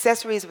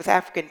 accessories with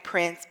African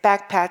prints,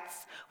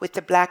 backpacks with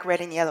the black,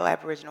 red, and yellow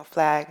Aboriginal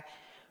flag.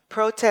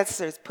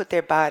 Protesters put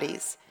their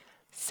bodies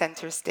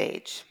center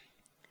stage.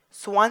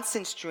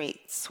 Swanston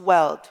Street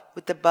swelled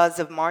with the buzz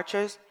of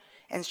marchers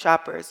and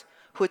shoppers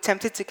who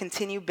attempted to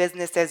continue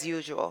business as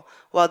usual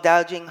while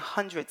dodging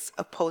hundreds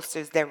of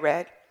posters that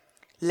read,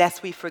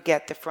 "Lest we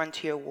forget the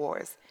frontier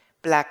wars,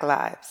 Black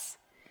lives.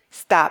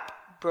 Stop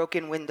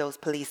broken windows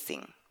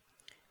policing.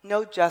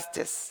 No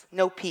justice,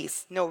 no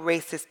peace, no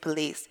racist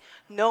police.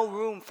 No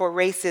room for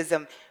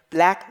racism.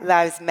 Black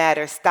Lives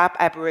Matter. Stop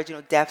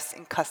Aboriginal deaths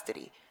in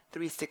custody.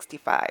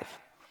 365.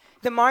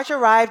 The march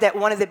arrived at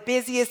one of the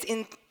busiest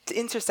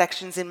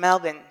intersections in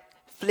Melbourne,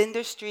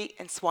 Flinders Street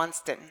and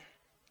Swanston.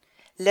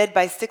 Led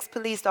by 6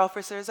 police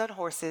officers on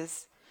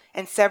horses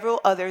and several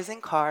others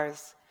in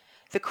cars,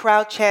 the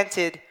crowd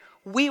chanted,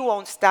 "We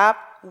won't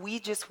stop, we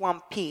just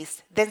want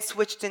peace," then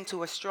switched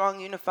into a strong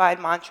unified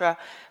mantra,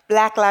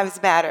 "Black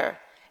Lives Matter."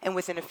 And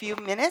within a few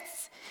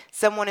minutes,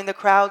 someone in the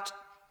crowd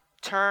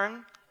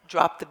turned,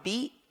 dropped the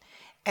beat,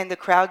 and the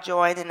crowd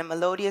joined in a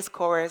melodious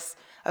chorus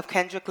of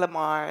Kendrick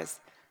Lamar's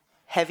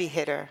heavy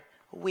hitter,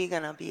 "We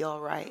Gonna Be All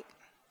Right."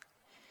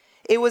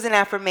 It was an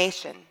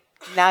affirmation,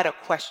 not a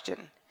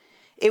question.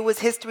 It was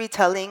history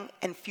telling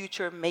and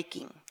future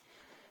making.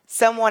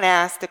 Someone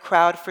asked the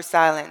crowd for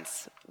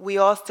silence. We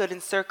all stood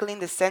encircling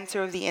the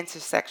center of the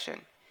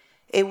intersection.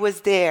 It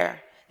was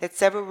there that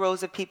several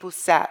rows of people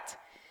sat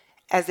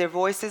as their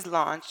voices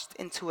launched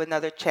into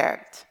another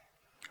chant.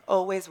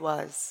 Always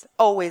was,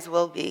 always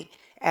will be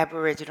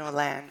Aboriginal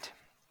land.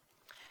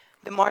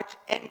 The march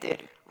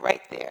ended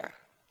right there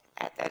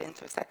at that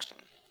intersection.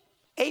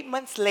 8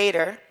 months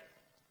later,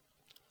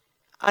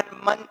 on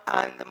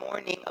the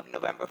morning of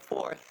November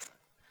 4th,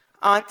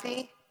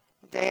 Auntie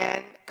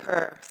Diane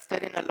Kerr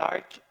stood in a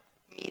large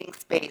meeting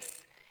space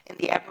in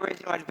the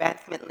Aboriginal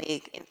Advancement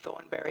League in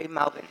Thornbury,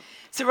 Melbourne.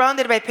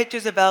 Surrounded by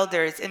pictures of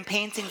elders and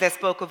paintings that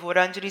spoke of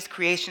Wurundjeri's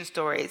creation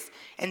stories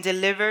and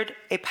delivered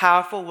a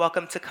powerful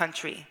welcome to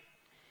country.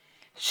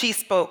 She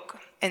spoke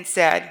and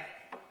said,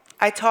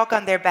 "I talk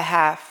on their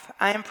behalf.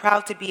 I am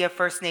proud to be a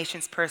First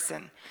Nations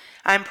person.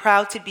 I am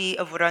proud to be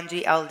a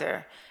Wurundjeri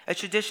elder, a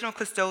traditional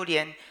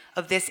custodian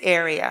of this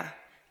area,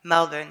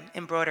 Melbourne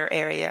and broader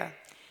area.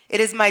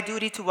 It is my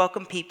duty to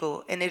welcome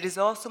people, and it is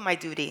also my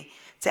duty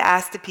to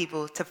ask the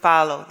people to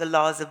follow the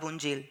laws of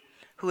Bunjil,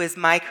 who is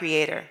my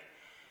creator.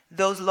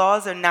 Those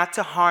laws are not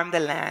to harm the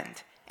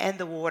land and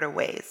the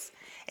waterways,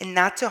 and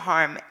not to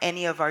harm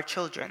any of our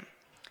children.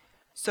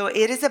 So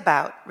it is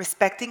about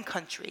respecting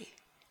country,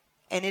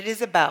 and it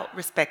is about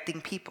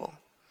respecting people.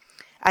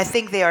 I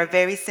think they are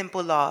very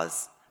simple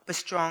laws, but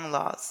strong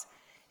laws,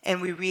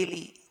 and we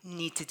really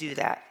need to do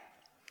that."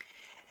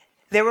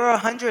 There were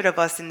 100 of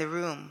us in the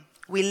room.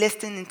 We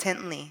listened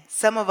intently,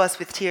 some of us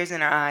with tears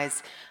in our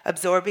eyes,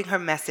 absorbing her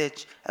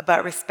message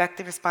about respect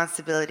and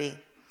responsibility.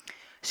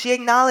 She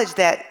acknowledged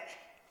that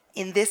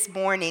in this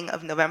morning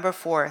of November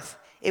 4th,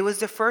 it was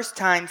the first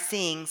time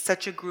seeing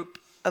such a group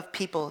of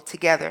people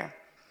together,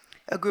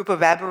 a group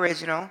of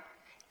Aboriginal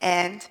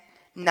and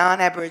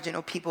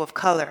non-Aboriginal people of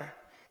color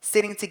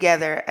sitting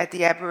together at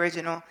the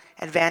Aboriginal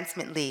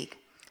Advancement League,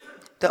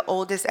 the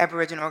oldest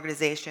Aboriginal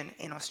organization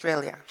in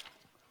Australia.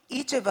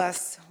 Each of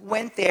us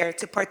went there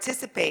to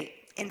participate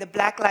in the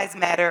Black Lives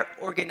Matter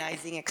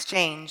organizing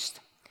exchange,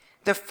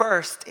 the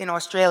first in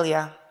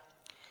Australia.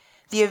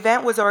 The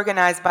event was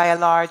organized by a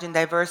large and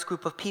diverse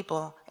group of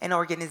people and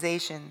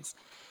organizations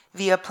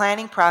via a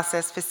planning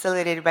process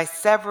facilitated by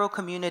several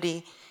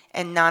community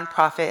and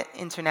nonprofit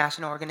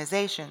international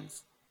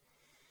organizations.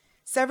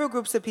 Several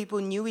groups of people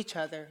knew each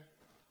other.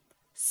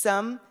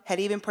 Some had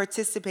even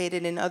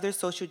participated in other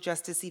social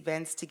justice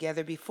events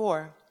together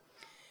before.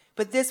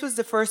 But this was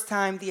the first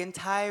time the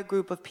entire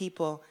group of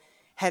people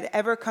had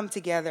ever come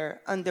together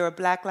under a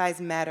Black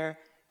Lives Matter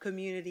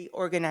community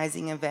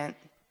organizing event.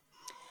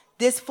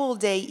 This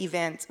full-day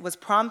event was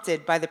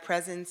prompted by the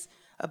presence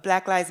of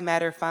Black Lives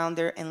Matter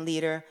founder and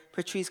leader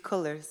Patrisse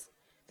Cullors,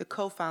 the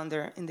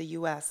co-founder in the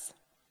US.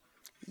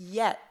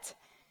 Yet,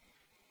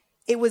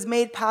 it was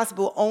made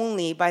possible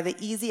only by the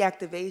easy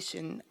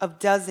activation of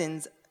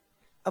dozens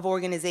of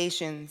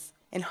organizations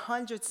and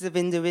hundreds of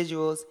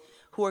individuals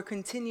who are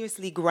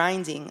continuously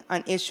grinding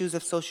on issues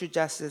of social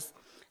justice,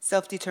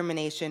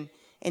 self-determination,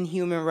 and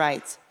human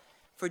rights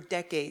for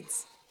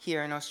decades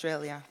here in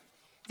Australia.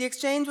 The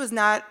exchange was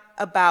not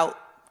about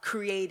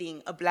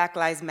creating a Black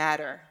Lives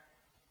Matter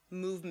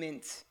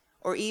movement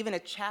or even a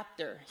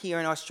chapter here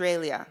in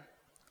Australia.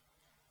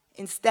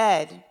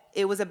 Instead,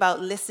 it was about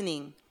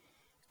listening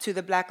to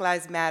the Black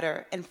Lives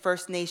Matter and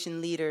First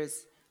Nation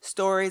leaders'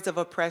 stories of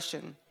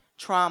oppression,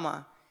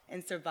 trauma,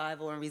 and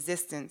survival and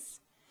resistance.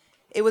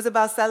 It was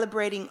about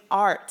celebrating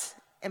art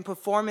and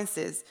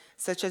performances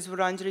such as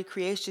Wurundjeri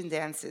creation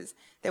dances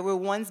that were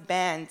once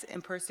banned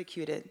and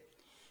persecuted.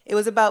 It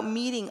was about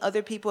meeting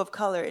other people of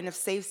color in a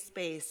safe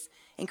space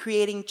and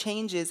creating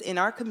changes in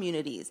our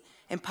communities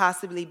and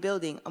possibly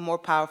building a more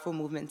powerful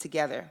movement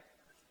together.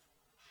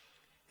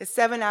 The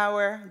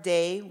 7-hour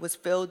day was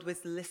filled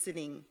with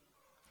listening,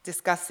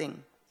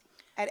 discussing.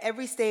 At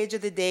every stage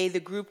of the day, the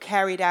group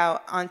carried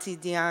out Auntie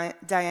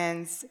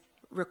Diane's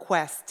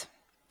request.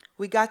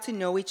 We got to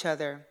know each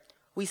other.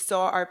 We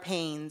saw our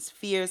pains,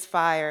 fears,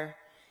 fire,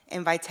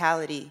 and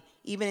vitality,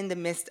 even in the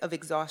midst of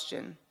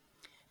exhaustion.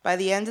 By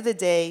the end of the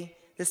day,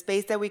 the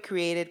space that we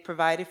created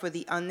provided for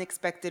the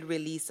unexpected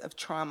release of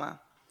trauma.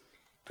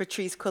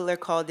 Patrisse Cullors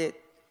called it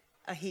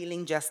a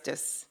healing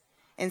justice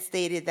and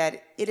stated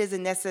that it is a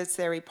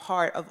necessary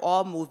part of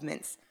all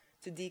movements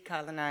to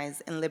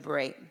decolonize and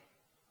liberate.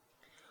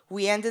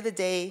 We ended the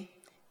day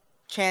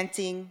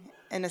chanting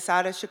an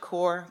Assata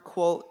Shakur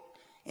quote,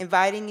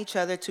 inviting each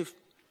other to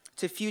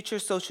future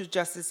social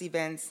justice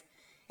events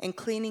and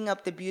cleaning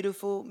up the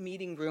beautiful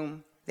meeting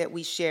room that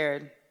we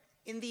shared.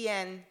 In the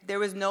end, there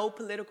was no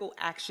political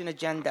action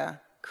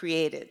agenda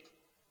created.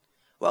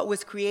 What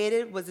was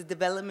created was the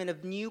development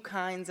of new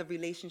kinds of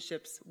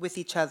relationships with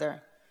each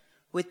other.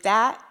 With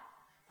that,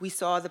 we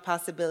saw the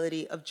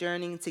possibility of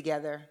journeying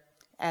together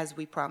as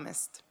we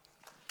promised.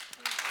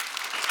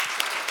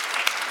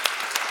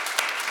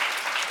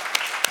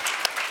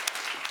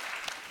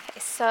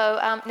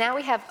 So now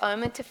we have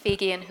Omar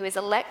Tafigian, who is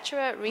a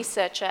lecturer,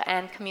 researcher,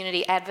 and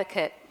community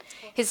advocate.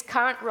 His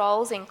current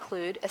roles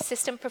include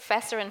Assistant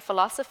Professor in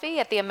Philosophy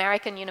at the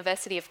American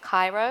University of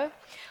Cairo,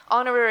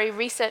 Honorary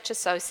Research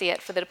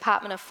Associate for the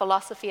Department of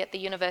Philosophy at the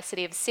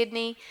University of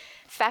Sydney,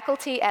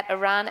 Faculty at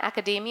Iran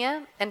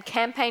Academia, and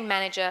Campaign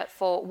Manager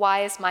for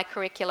Why Is My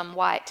Curriculum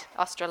White,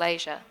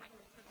 Australasia.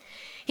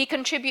 He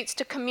contributes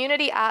to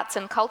community arts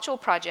and cultural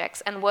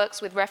projects and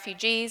works with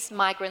refugees,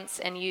 migrants,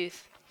 and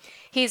youth.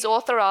 He is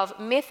author of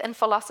Myth and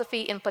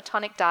Philosophy in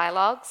Platonic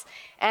Dialogues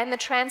and the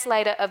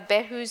translator of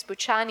Behrouz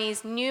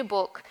Boochani's new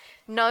book,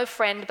 No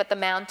Friend But the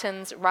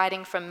Mountains,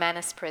 Writing from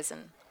Manus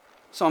Prison.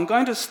 So I'm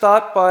going to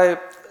start by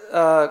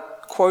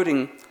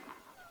quoting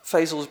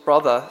Faisal's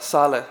brother,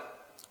 Saleh,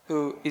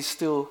 who is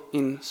still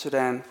in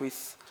Sudan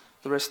with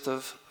the rest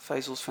of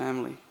Faisal's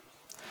family.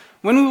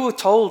 When we were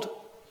told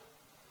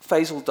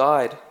Faisal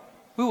died,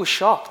 we were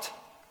shocked,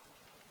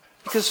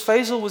 because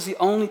Faisal was the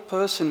only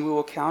person we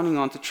were counting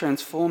on to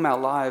transform our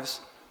lives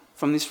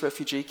from this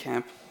refugee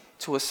camp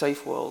to a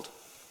safe world.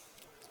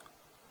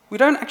 We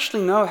don't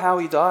actually know how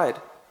he died,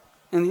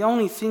 and the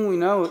only thing we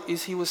know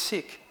is he was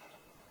sick.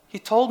 He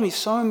told me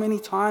so many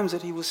times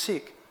that he was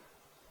sick,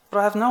 but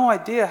I have no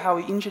idea how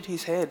he injured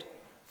his head.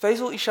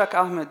 Faisal Ishaq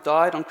Ahmed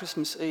died on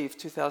Christmas Eve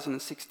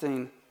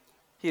 2016.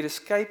 He had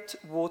escaped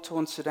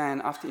war-torn Sudan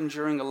after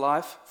enduring a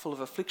life full of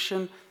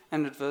affliction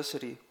and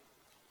adversity.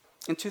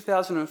 In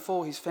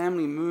 2004, his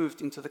family moved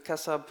into the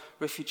Kasab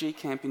refugee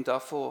camp in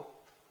Darfur.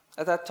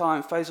 At that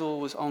time, Faisal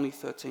was only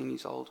 13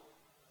 years old.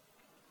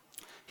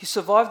 He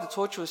survived the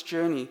tortuous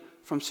journey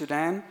from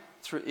Sudan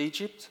through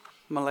Egypt,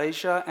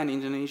 Malaysia, and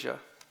Indonesia.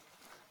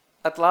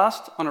 At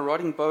last, on a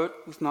rotting boat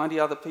with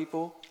 90 other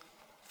people,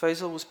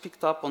 Faisal was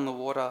picked up on the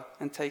water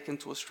and taken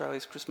to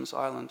Australia's Christmas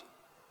Island.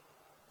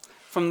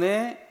 From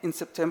there, in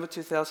September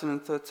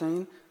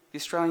 2013, the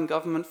Australian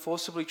government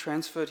forcibly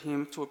transferred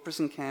him to a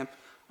prison camp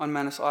on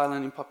Manus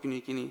Island in Papua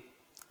New Guinea.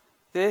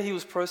 There he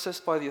was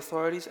processed by the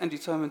authorities and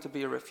determined to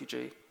be a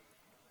refugee.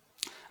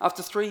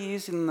 After 3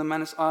 years in the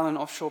Manus Island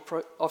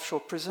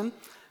offshore prison,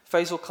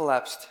 Faisal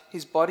collapsed.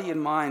 His body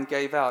and mind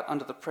gave out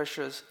under the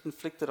pressures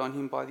inflicted on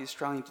him by the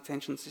Australian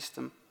detention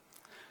system.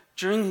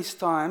 During his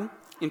time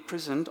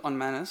imprisoned on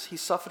Manus, he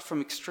suffered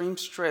from extreme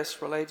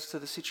stress related to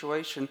the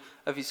situation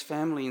of his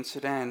family in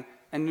Sudan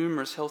and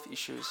numerous health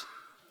issues.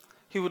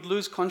 He would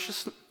lose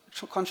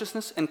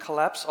consciousness and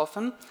collapse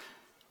often,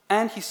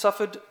 and he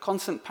suffered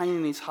constant pain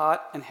in his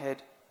heart and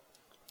head.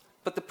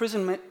 But the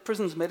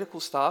prison's medical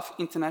staff,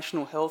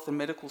 International Health and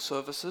Medical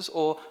Services,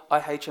 or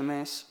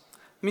IHMS,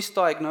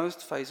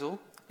 misdiagnosed Faisal,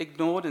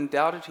 ignored and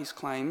doubted his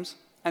claims,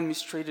 and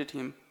mistreated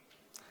him.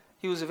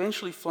 He was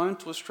eventually flown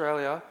to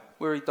Australia,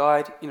 where he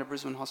died in a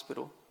Brisbane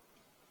hospital.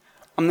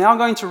 I'm now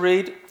going to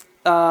read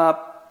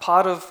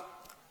part of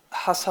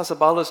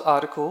Hassaballa's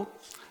article,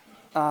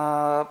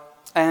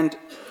 and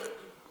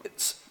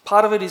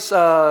part of it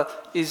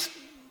is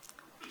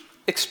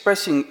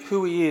expressing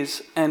who he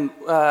is and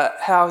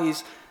how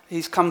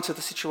he's come to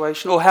the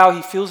situation, or how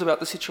he feels about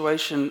the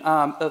situation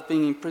of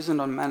being imprisoned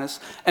on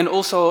Manus, and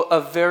also a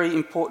very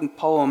important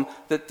poem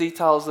that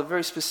details the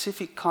very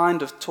specific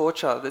kind of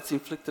torture that's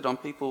inflicted on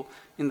people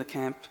in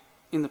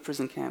the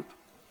prison camp.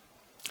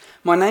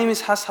 My name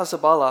is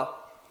Hassaballa.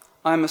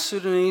 I am a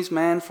Sudanese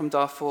man from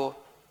Darfur.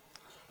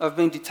 I've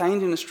been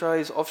detained in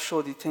Australia's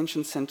offshore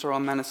detention centre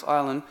on Manus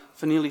Island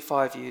for nearly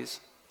 5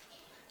 years.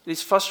 It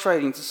is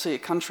frustrating to see a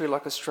country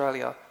like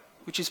Australia,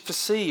 which is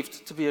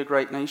perceived to be a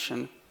great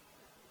nation,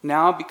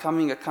 now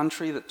becoming a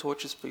country that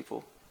tortures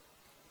people.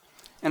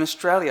 And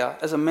Australia,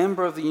 as a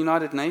member of the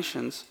United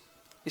Nations,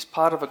 is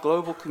part of a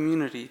global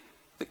community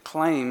that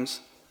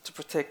claims to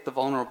protect the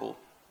vulnerable.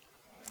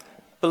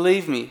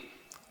 Believe me,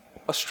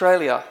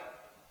 Australia,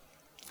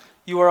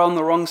 you are on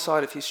the wrong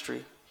side of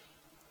history.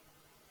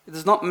 It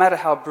does not matter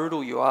how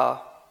brutal you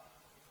are.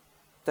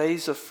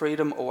 Days of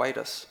freedom await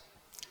us.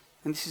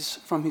 And this is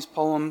from his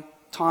poem,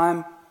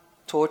 Time,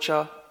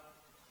 Torture,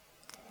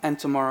 and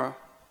Tomorrow.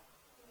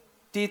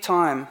 Dear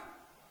Time,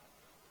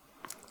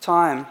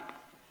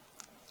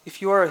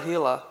 if you are a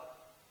healer,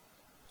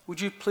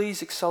 would you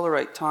please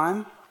accelerate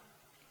time?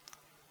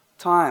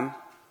 Time,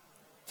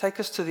 take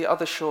us to the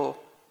other shore.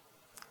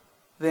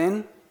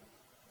 Then,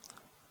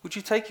 would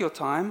you take your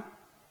time?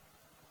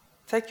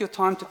 Take your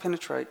time to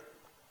penetrate.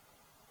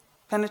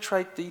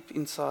 Penetrate deep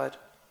inside.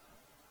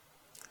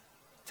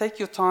 Take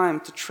your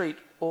time to treat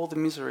all the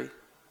misery.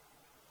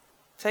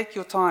 Take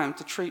your time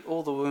to treat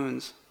all the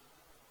wounds.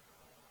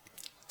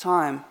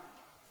 Time,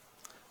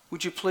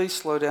 would you please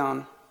slow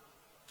down?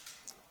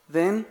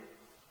 Then,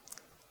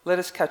 let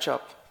us catch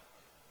up.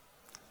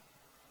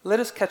 Let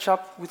us catch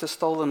up with a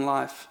stolen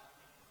life.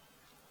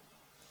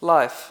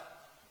 Life,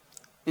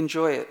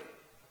 enjoy it.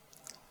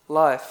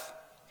 Life,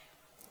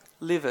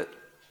 live it.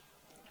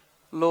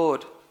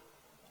 Lord,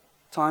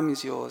 time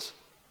is yours.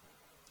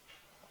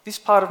 This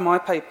part of my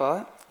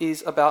paper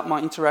is about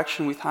my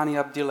interaction with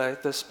Hani Abdile,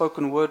 the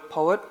spoken word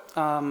poet,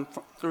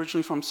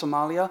 originally from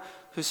Somalia,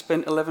 who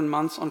spent 11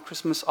 months on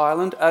Christmas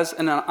Island as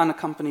an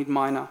unaccompanied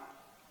minor.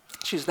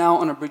 She's now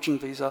on a bridging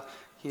visa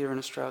here in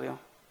Australia.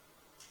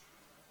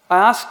 I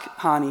ask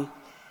Hani,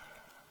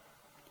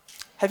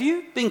 have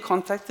you been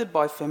contacted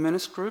by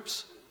feminist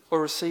groups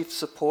or received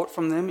support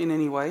from them in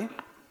any way?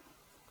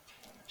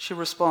 She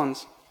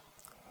responds,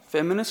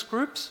 feminist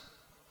groups?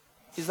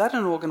 Is that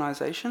an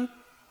organisation?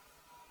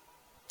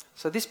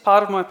 So this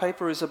part of my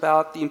paper is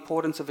about the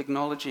importance of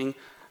acknowledging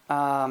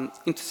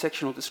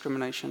intersectional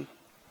discrimination.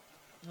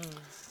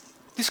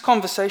 This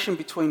conversation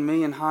between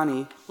me and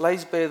Hani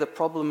lays bare the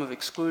problem of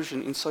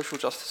exclusion in social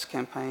justice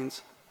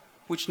campaigns,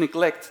 which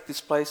neglect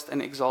displaced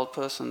and exiled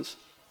persons.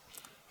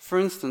 For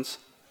instance,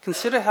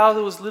 consider how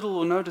there was little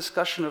or no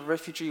discussion of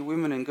refugee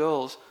women and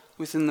girls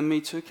within the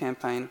Me Too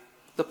campaign.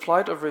 The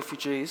plight of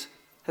refugees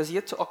has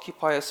yet to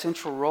occupy a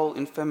central role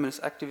in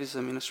feminist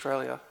activism in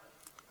Australia.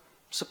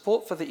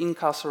 Support for the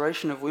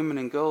incarceration of women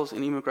and girls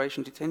in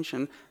immigration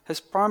detention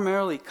has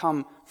primarily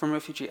come from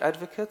refugee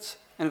advocates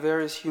and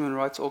various human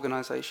rights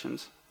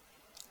organisations.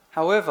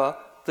 However,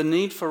 the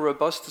need for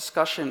robust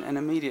discussion and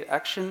immediate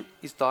action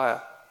is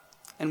dire,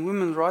 and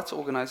women's rights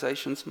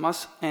organisations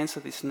must answer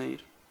this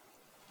need.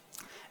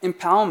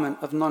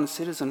 Empowerment of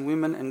non-citizen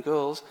women and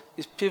girls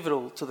is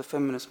pivotal to the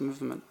feminist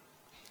movement.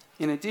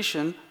 In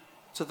addition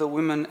to the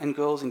women and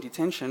girls in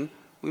detention,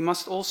 we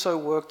must also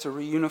work to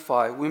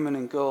reunify women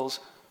and girls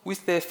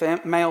with their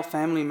male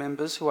family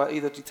members who are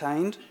either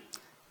detained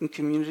in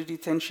community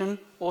detention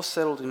or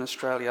settled in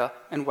Australia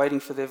and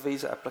waiting for their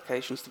visa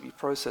applications to be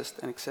processed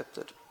and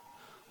accepted.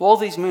 While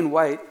these men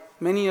wait,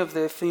 many of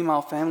their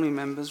female family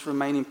members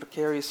remain in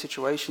precarious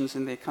situations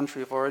in their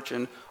country of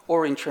origin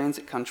or in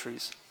transit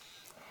countries.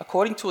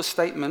 According to a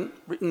statement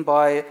written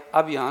by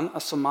Abian,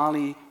 a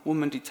Somali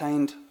woman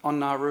detained on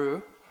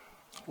Nauru,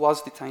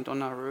 was detained on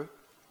Nauru,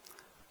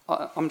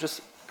 I'm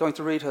just going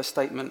to read her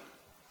statement.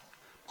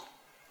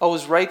 I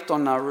was raped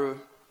on Nauru.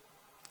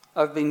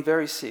 I've been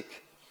very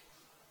sick.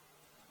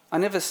 I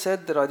never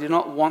said that I did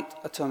not want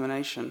a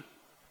termination.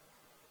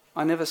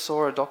 I never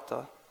saw a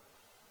doctor.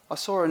 I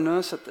saw a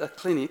nurse at a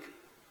clinic,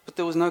 but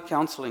there was no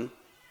counselling.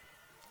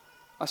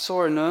 I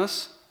saw a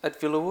nurse at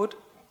Villawood,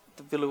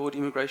 the Villawood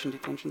Immigration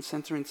Detention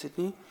Centre in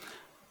Sydney,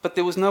 but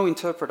there was no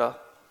interpreter.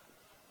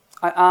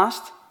 I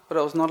asked, but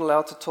I was not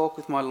allowed to talk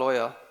with my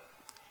lawyer.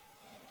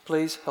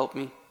 Please help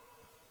me.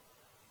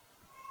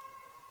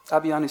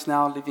 Abian is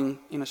now living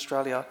in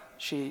Australia.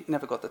 She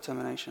never got the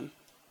termination.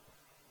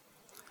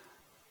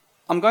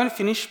 I'm going to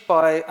finish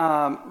by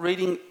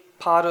reading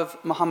part of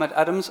Muhammad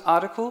Adam's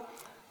article.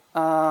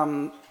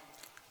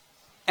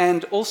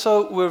 And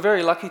also, we're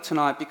very lucky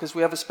tonight because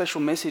we have a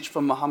special message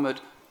from Muhammad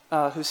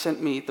who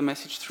sent me the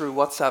message through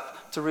WhatsApp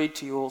to read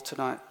to you all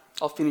tonight.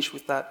 I'll finish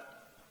with that.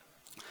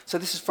 So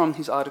this is from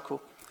his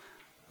article.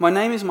 My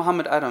name is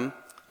Muhammad Adam.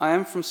 I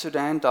am from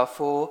Sudan,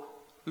 Darfur,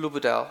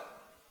 Lubedal.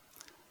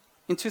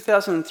 In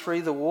 2003,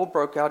 the war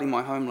broke out in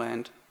my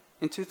homeland.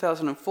 In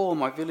 2004,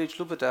 my village,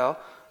 Lubedal,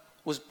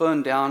 was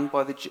burned down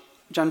by the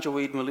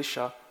Janjaweed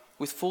militia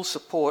with full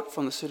support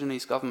from the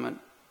Sudanese government.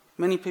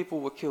 Many people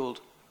were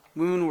killed,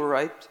 women were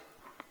raped,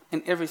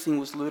 and everything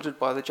was looted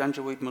by the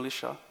Janjaweed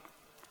militia.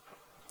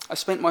 I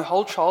spent my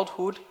whole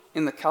childhood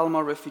in the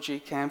Kalma refugee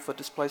camp for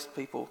displaced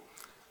people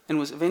and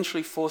was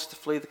eventually forced to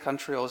flee the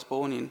country I was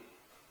born in.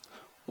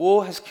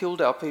 War has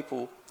killed our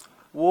people.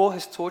 War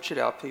has tortured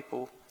our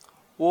people.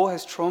 War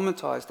has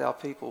traumatized our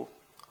people.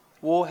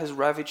 War has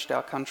ravaged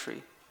our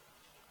country.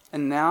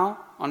 And now,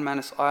 on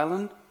Manus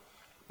Island,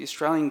 the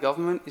Australian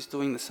government is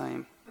doing the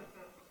same.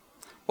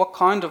 What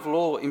kind of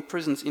law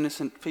imprisons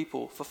innocent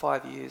people for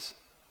 5 years?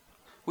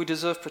 We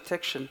deserve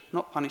protection,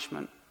 not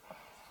punishment.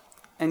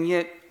 And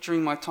yet,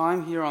 during my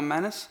time here on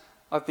Manus,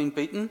 I've been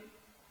beaten,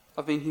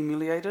 I've been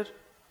humiliated,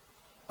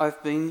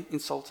 I've been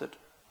insulted.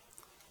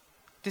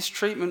 This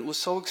treatment was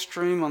so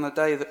extreme on the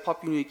day that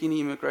Papua New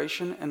Guinea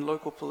immigration and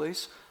local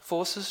police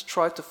forces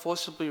tried to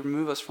forcibly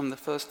remove us from the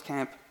first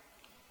camp.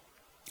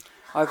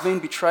 I've been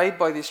betrayed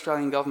by the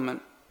Australian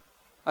government.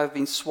 I've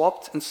been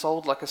swapped and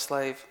sold like a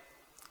slave.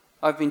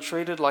 I've been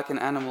treated like an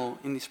animal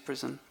in this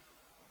prison.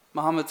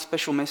 Muhammad's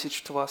special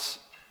message to us.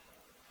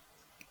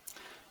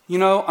 You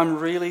know, I'm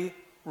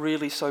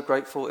really so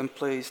grateful and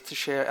pleased to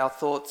share our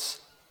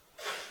thoughts,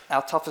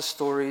 our toughest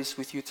stories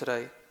with you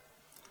today.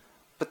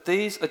 But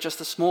these are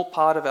just a small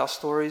part of our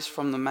stories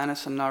from the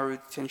Manus and Nauru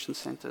detention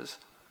centres.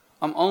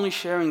 I'm only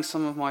sharing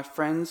some of my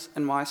friends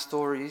and my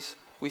stories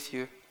with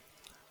you.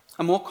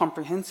 A more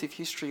comprehensive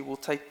history will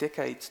take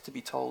decades to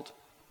be told.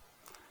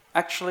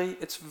 Actually,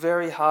 it's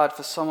very hard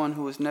for someone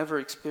who has never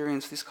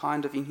experienced this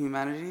kind of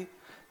inhumanity,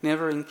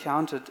 never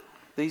encountered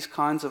these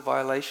kinds of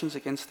violations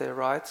against their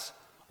rights,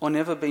 or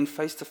never been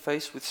face to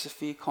face with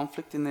severe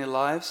conflict in their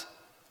lives,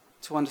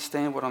 to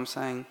understand what I'm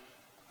saying.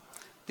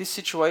 This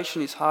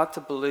situation is hard to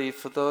believe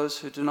for those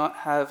who do not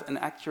have an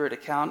accurate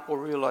account or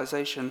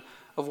realization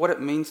of what it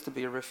means to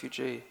be a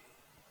refugee.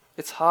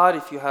 It's hard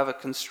if you have a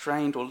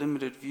constrained or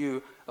limited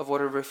view of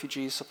what a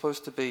refugee is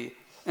supposed to be,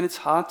 and it's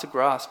hard to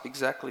grasp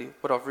exactly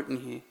what I've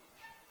written here.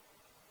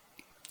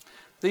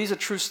 These are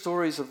true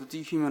stories of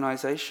the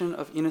dehumanization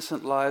of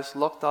innocent lives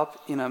locked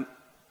up in a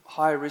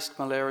high-risk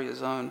malaria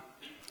zone.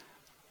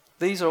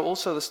 These are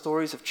also the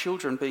stories of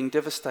children being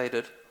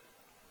devastated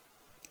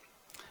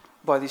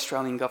by the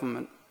Australian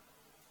government.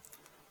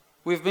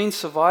 We've been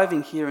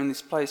surviving here in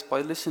this place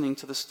by listening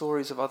to the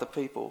stories of other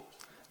people,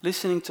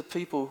 listening to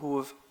people who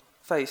have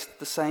faced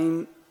the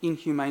same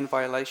inhumane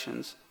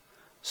violations,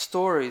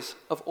 stories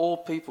of all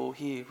people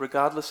here,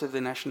 regardless of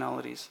their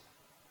nationalities.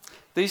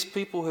 These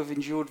people have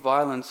endured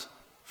violence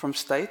from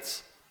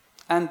states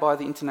and by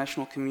the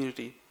international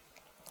community,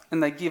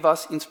 and they give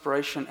us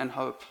inspiration and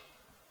hope.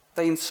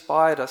 They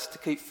inspired us to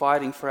keep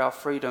fighting for our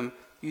freedom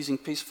using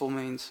peaceful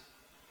means.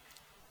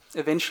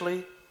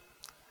 Eventually,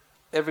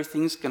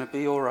 everything's going to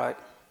be all right.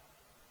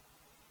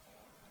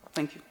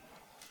 Thank you.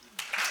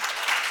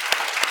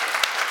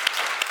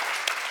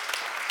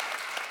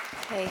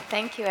 Okay,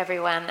 thank you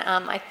everyone.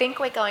 I think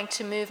we're going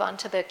to move on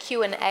to the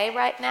Q&A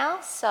right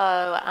now.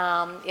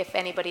 So if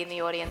anybody in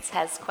the audience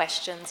has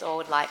questions or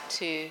would like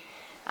to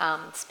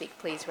speak,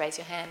 please raise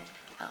your hand.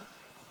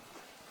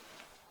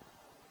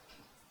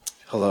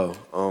 Hello.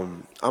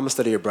 I'm a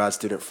study abroad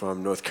student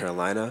from North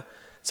Carolina,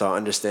 so I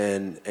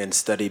understand and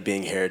study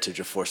being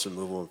heritage of forced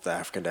removal of the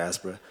African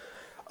diaspora.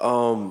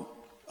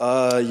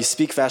 You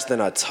speak faster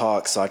than I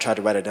talk, so I tried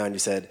to write it down. You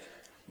said,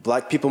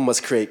 Black people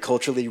must create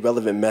culturally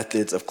relevant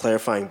methods of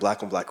clarifying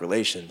Black-on-Black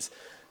relations.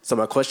 So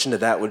my question to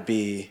that would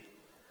be,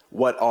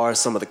 what are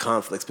some of the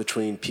conflicts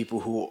between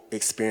people who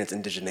experience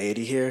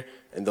indigeneity here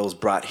and those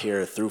brought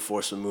here through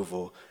forced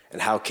removal,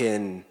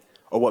 and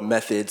what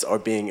methods are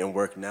being in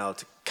work now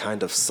to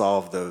kind of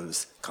solve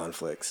those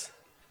conflicts?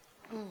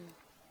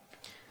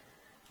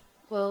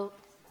 Well,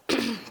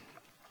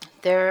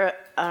 there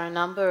are a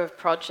number of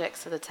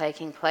projects that are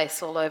taking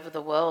place all over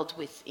the world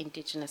with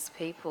Indigenous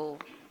people,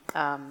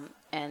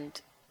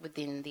 and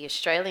within the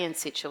Australian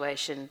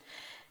situation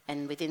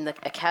and within the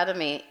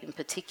Academy in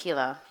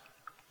particular,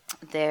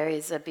 there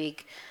is a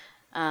big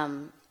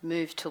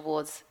move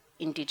towards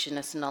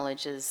Indigenous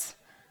knowledges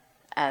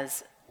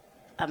as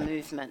a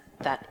movement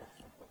that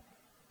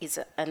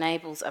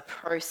enables a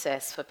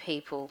process for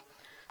people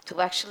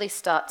to actually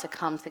start to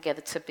come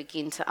together to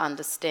begin to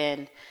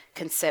understand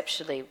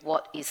conceptually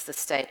what is the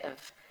state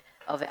of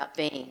our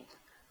being,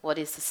 what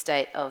is the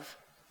state of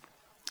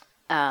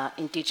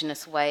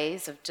Indigenous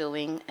ways of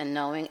doing and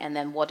knowing, and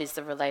then what is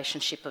the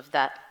relationship of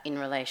that in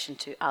relation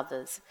to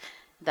others.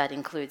 That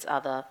includes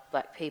other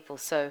Black people.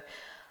 So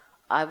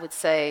I would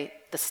say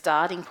the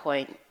starting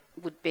point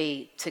would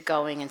be to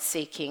going and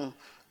seeking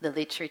the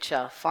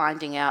literature,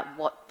 finding out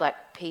what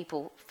Black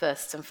people,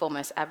 first and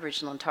foremost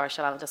Aboriginal and Torres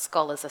Strait Islander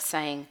scholars, are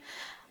saying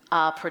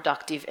are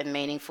productive and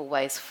meaningful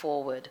ways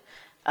forward.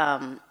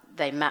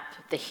 They map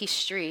the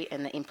history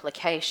and the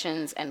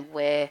implications and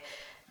where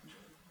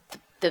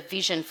the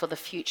vision for the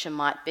future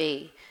might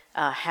be.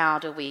 How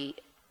do we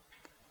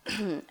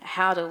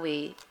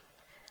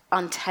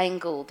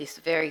untangle this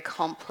very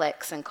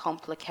complex and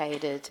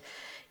complicated,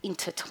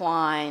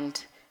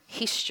 intertwined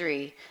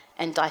history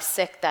and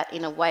dissect that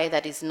in a way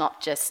that is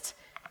not just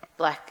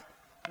black,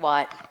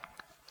 white,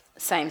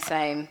 same.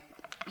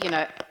 You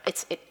know,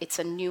 it's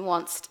a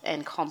nuanced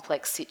and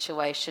complex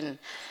situation,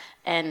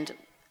 and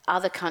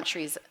other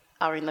countries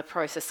are in the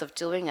process of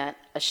doing it.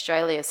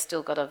 Australia's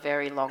still got a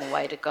very long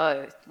way to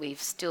go.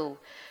 We've still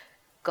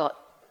got,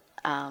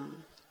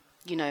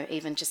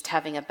 even just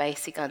having a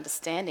basic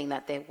understanding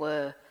that there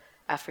were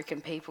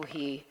African people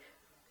here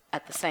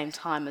at the same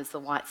time as the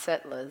white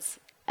settlers,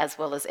 as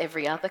well as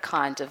every other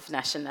kind of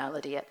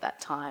nationality at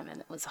that time, and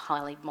it was a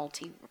highly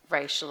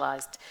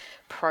multi-racialized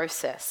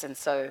process. And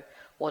so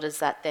what does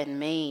that then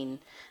mean?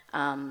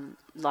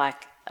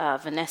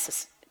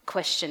 Vanessa's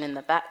question in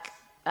the back,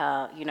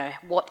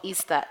 what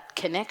is that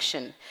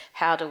connection?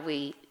 How do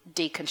we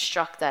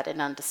deconstruct that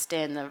and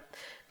understand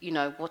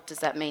what does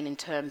that mean in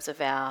terms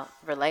of our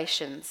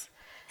relations,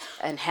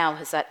 and how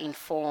has that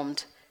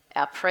informed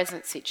our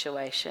present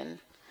situation?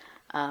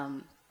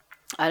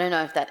 I don't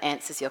know if that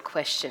answers your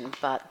question,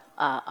 but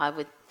I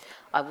would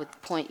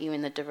point you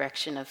in the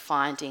direction of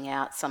finding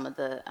out some of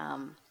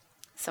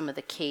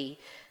the key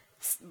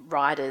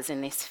writers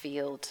in this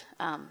field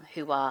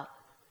who are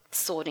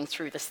sorting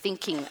through the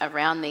thinking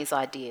around these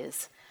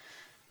ideas.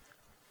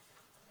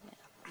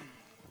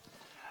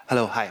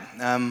 Hello, hi.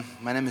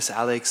 My name is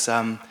Alex.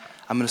 I'm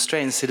an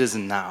Australian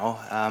citizen now.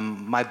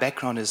 My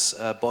background is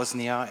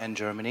Bosnia and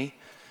Germany.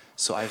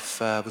 So I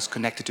was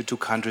connected to two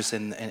countries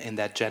in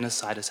that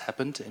genocide has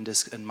happened, and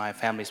my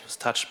family was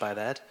touched by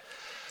that.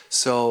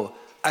 So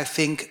I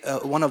think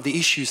one of the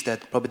issues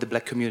that probably the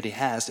Black community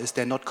has is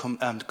they're not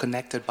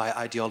connected by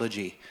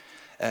ideology.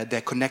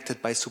 They're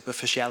connected by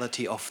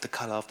superficiality of the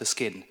color of the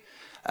skin.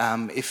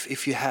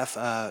 If you have,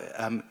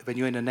 when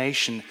you're in a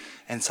nation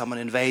and someone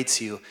invades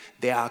you,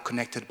 they are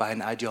connected by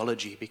an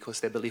ideology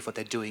because they believe what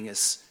they're doing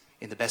is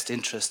in the best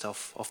interest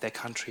of their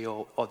country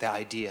or their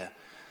idea.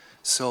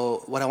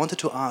 So what I wanted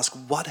to ask,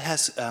 what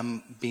has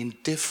been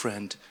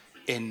different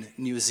in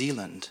New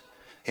Zealand?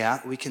 Yeah,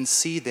 we can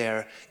see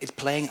there it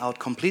playing out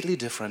completely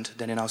different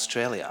than in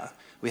Australia.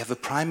 We have a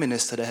prime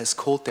minister that has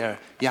called their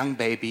young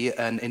baby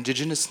an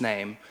indigenous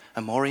name,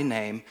 a Maori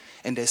name,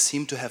 and they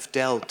seem to have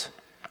dealt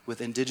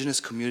with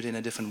indigenous community in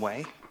a different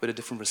way, with a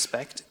different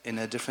respect, in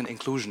a different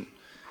inclusion.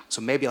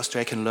 So maybe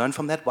Australia can learn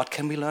from that. What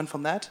can we learn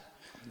from that?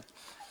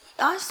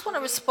 I just want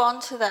to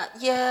respond to that.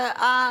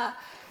 Yeah,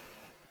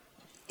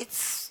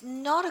 it's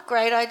not a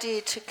great idea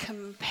to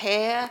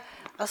compare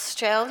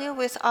Australia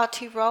with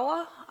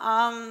Aotearoa,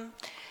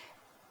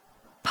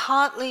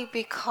 partly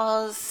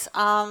because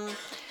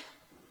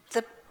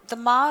the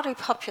Māori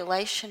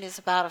population is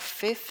about a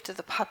fifth of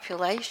the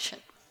population.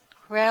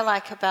 We're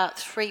like about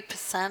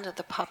 3% of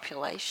the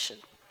population.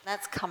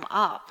 That's come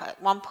up.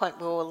 At one point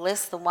we were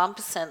less than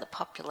 1% of the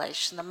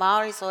population. The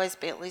Māori's always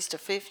been at least a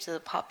fifth of the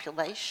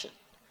population.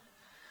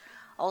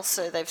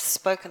 Also, they've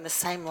spoken the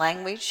same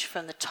language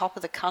from the top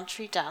of the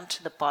country down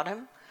to the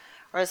bottom,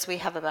 whereas we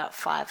have about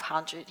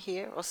 500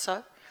 here or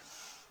so.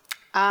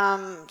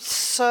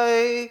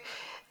 So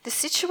the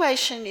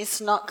situation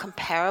is not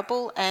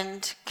comparable,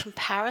 and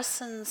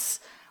comparisons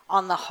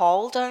on the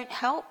whole don't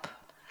help,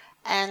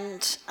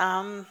 and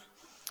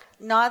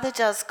neither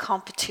does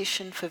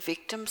competition for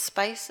victim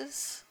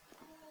spaces.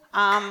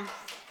 And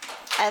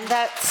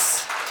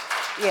that's,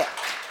 yeah.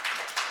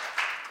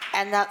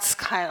 And that's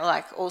kind of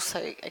like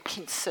also a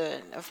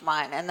concern of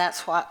mine, and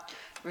that's what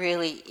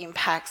really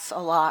impacts a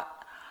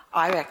lot,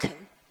 I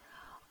reckon,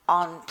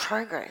 on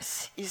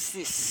progress, is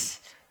this,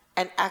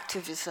 and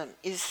activism,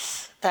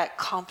 is that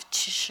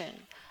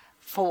competition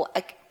for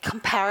a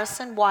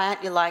comparison. Why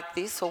aren't you like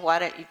this, or why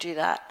don't you do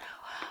that?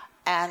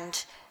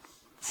 And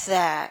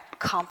that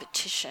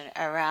competition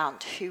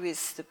around who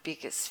is the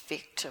biggest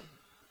victim.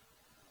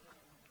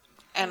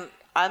 And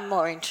I'm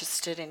more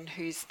interested in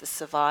who's the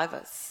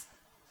survivors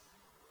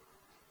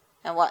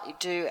and what you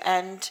do.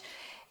 And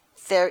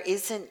there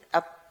isn't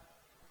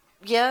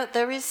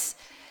there is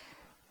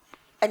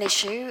an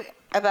issue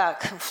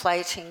about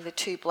conflating the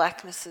two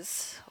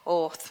blacknesses,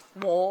 or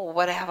more, or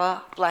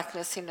whatever,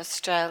 blackness in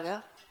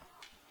Australia.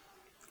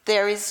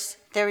 There is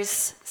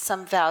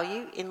some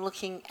value in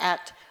looking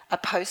at a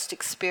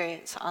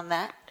post-experience on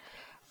that,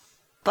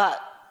 but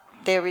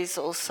there is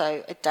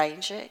also a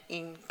danger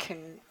in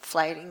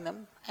conflating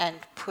them and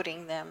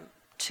putting them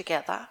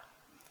together,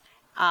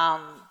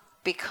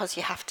 because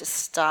you have to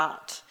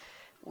start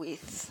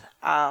with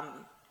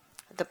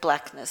the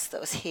blackness that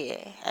was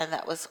here and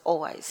that was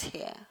always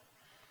here.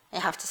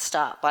 You have to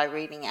start by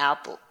reading our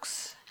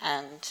books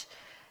and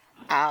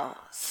our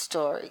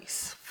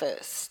stories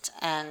first.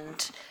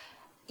 And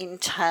in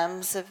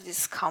terms of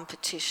this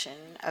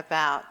competition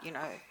about,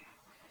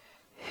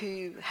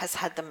 who has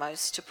had the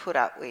most to put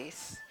up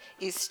with,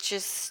 is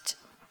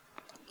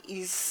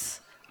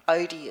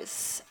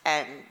odious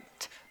and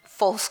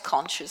false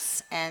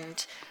conscious,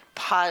 and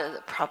part of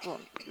the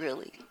problem,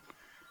 really,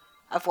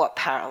 of what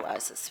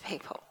paralyzes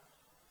people.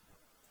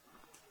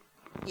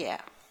 Yeah.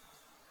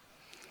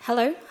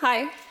 Hello,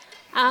 hi.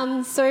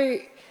 So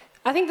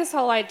I think this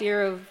whole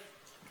idea of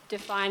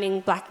defining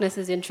blackness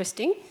is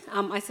interesting.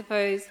 I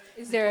suppose,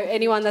 is there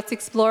anyone that's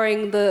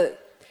exploring the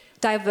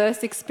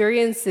diverse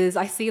experiences?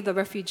 I see the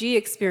refugee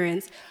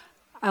experience.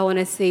 I want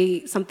to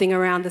see something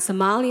around the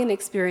Somalian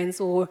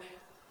experience, or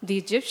the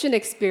Egyptian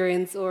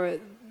experience, or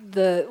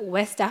the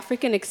West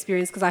African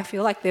experience, because I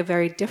feel like they're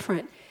very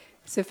different.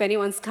 So if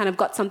anyone's kind of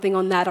got something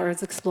on that or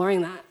is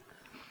exploring that.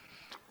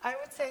 I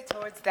would say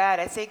towards that,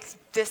 I think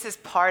this is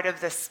part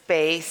of the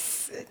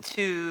space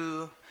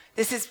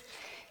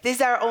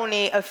these are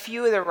only a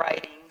few of the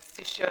writings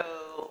to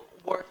show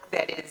work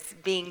that is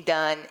being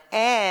done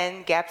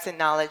and gaps in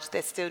knowledge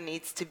that still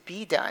needs to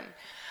be done.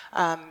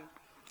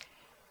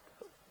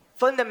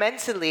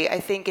 Fundamentally, I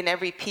think in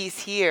every piece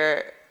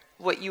here,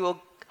 what you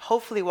will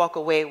hopefully walk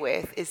away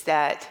with is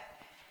that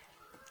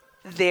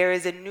there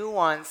is a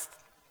nuance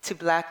to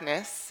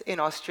blackness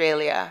in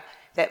Australia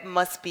that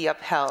must be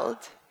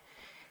upheld.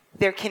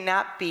 There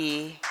cannot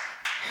be,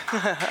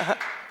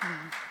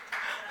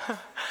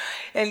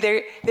 and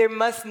there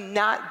must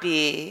not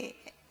be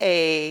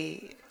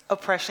a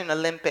oppression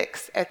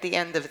Olympics at the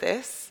end of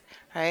this,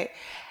 right?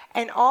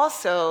 And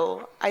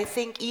also, I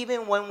think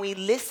even when we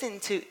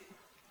listen to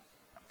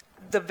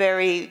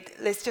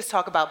let's just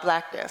talk about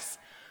blackness.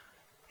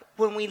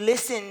 When we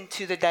listen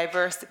to the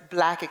diverse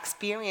black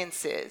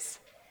experiences,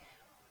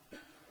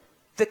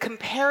 the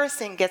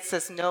comparison gets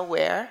us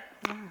nowhere.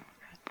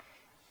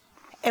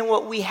 And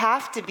what we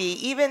have to be,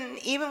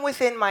 even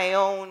within my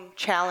own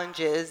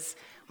challenges,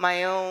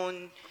 my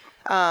own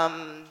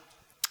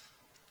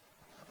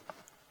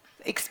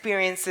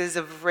experiences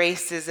of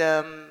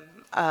racism,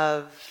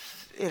 of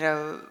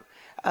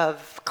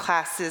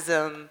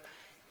classism,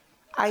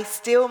 I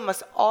still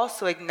must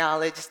also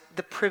acknowledge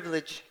the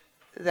privilege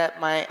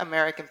that my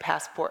American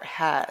passport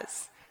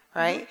has,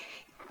 right?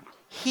 Mm-hmm.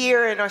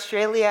 Here in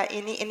Australia,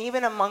 and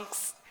even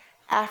amongst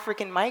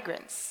African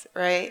migrants,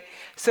 right?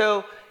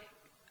 So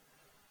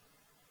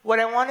what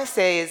I want to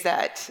say is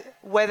that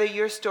whether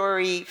your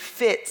story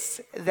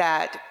fits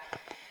that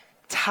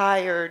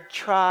tired,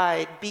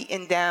 tried,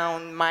 beaten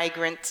down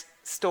migrant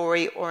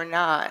story or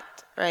not,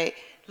 right?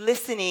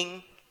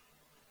 Listening,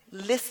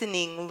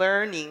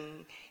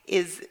 learning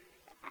is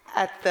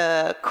at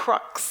the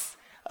crux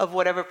of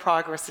whatever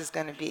progress is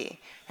going to be,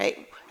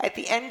 right? At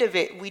the end of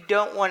it, we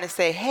don't want to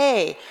say,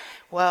 hey,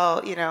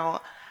 well,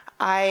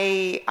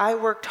 I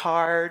worked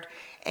hard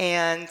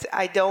and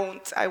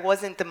I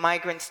wasn't the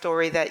migrant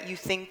story that you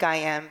think I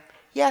am.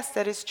 Yes,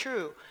 that is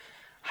true.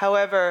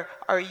 However,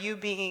 are you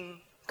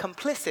being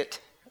complicit,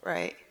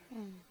 right,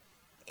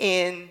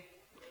 in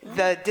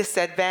the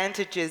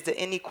disadvantages,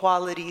 the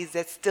inequalities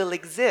that still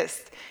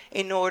exist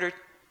in order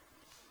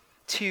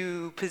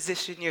to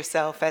position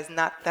yourself as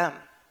not them,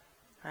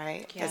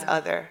 right, as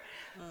other?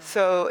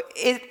 So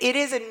it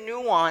is a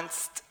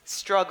nuanced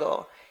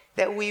struggle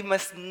that we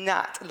must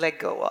not let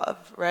go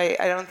of, right?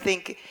 I don't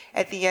think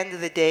at the end of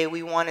the day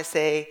we want to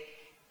say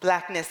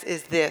blackness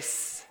is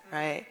this,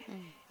 right?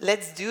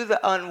 Let's do the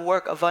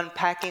work of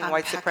unpacking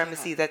white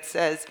supremacy that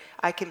says,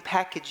 I can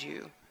package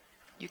you.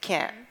 You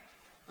can't.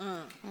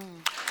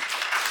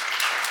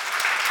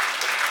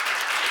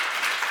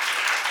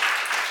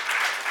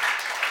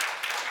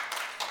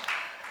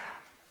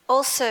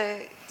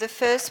 Also, the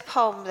first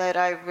poem that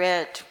I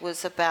read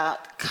was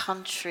about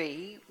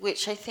country,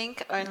 which I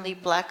think only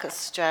Black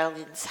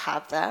Australians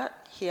have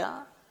that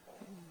here.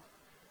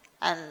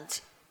 And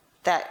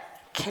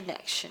that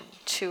connection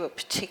to a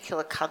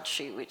particular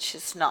country, which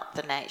is not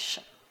the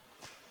nation.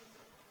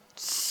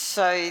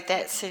 So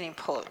that's an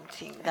important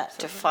thing that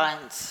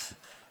defines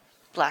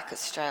Black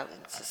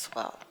Australians as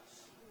well.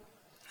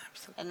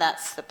 Absolutely. And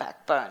that's the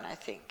backbone, I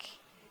think,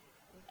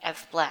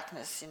 of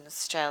blackness in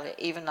Australia,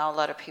 even though a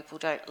lot of people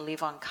don't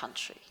live on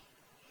country,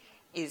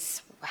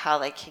 is how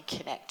they can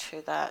connect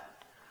to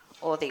that,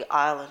 or the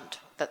island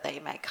that they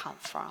may come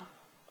from.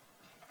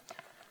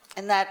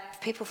 And that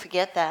people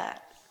forget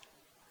that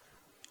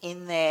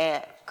in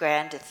their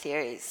grander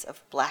theories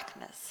of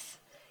blackness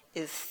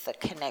is the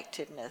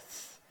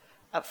connectedness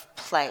of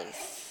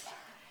place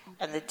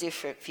and the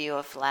different view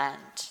of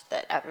land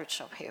that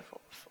Aboriginal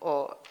people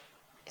or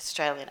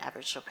Australian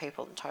Aboriginal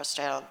people and Torres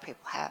Strait Islander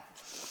people have.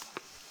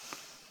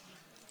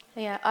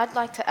 Yeah, I'd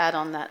like to add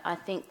on that. I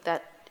think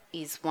that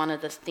is one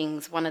of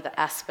the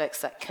aspects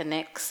that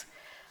connects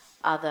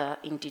other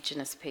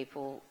Indigenous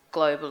people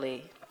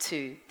globally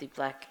to the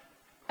Black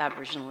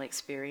Aboriginal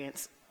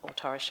experience or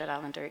Torres Strait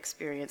Islander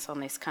experience on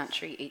this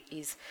country. It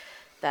is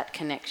that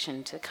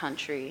connection to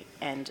country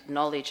and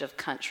knowledge of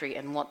country,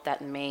 and what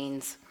that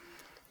means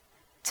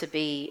to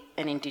be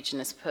an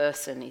Indigenous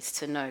person is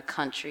to know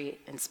country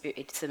and spirit.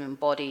 It's an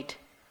embodied,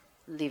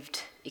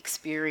 lived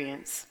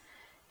experience.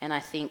 And I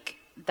think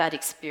that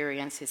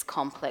experience is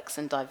complex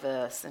and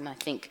diverse, and I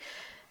think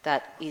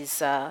that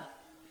is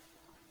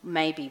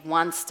maybe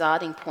one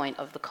starting point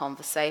of the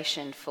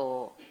conversation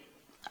for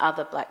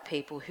other Black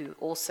people who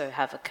also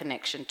have a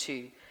connection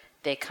to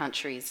their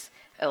countries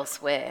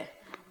elsewhere.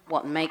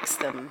 What makes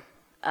them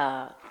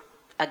a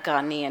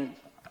Ghanaian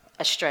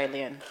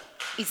Australian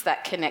is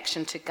that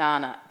connection to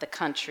Ghana, the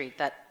country,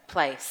 that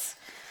place.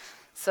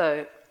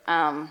 So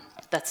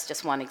that's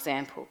just one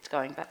example,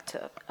 going back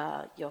to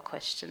your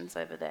questions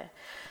over there.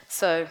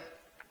 So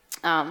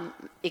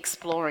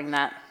exploring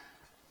that,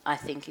 I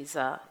think, is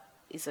a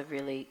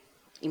really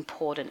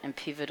important and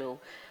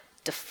pivotal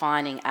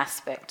defining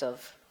aspect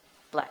of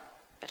Black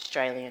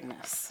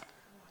Australianness.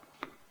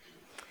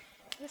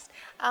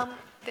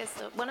 There's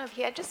one over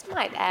here. I just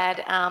might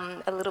add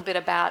a little bit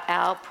about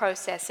our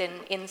process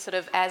in sort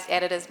of, as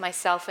editors,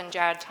 myself and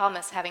Jared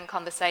Thomas, having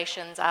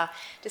conversations, our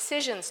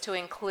decisions to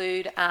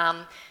include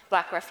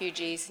Black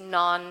refugees,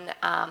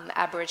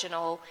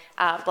 non-Aboriginal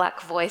Black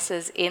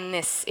voices in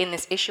this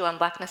issue on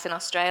blackness in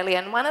Australia.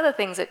 And one of the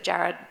things that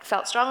Jared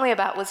felt strongly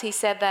about was he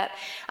said that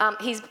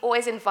he's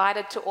always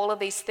invited to all of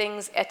these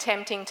things,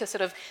 attempting to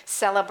sort of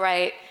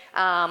celebrate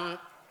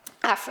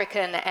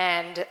African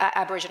and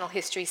Aboriginal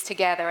histories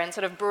together and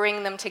sort of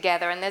bring them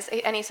together. And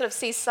he sort of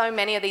sees so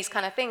many of these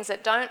kind of things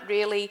that don't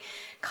really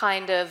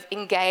kind of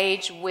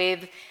engage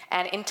with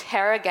and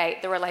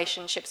interrogate the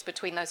relationships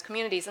between those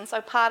communities. And so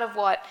part of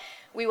what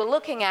we were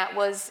looking at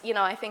was, you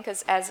know, I think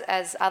as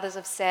others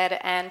have said,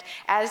 and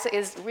as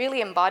is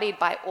really embodied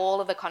by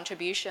all of the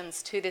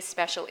contributions to this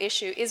special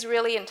issue, is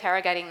really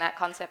interrogating that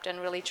concept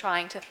and really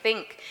trying to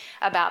think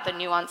about the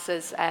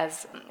nuances,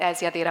 as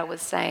Yadira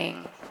was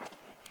saying.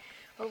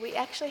 Well, we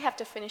actually have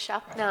to finish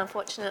up now,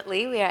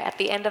 unfortunately. We are at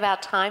the end of our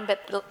time,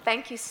 but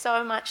thank you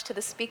so much to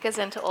the speakers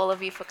and to all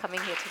of you for coming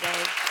here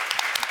today.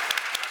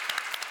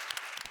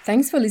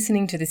 Thanks for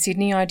listening to the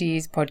Sydney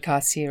Ideas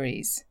podcast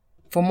series.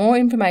 For more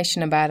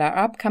information about our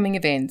upcoming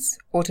events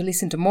or to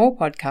listen to more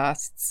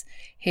podcasts,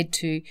 head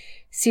to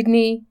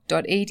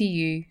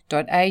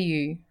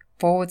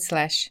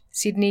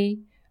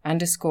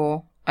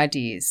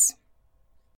sydney.edu.au/Sydney_ideas.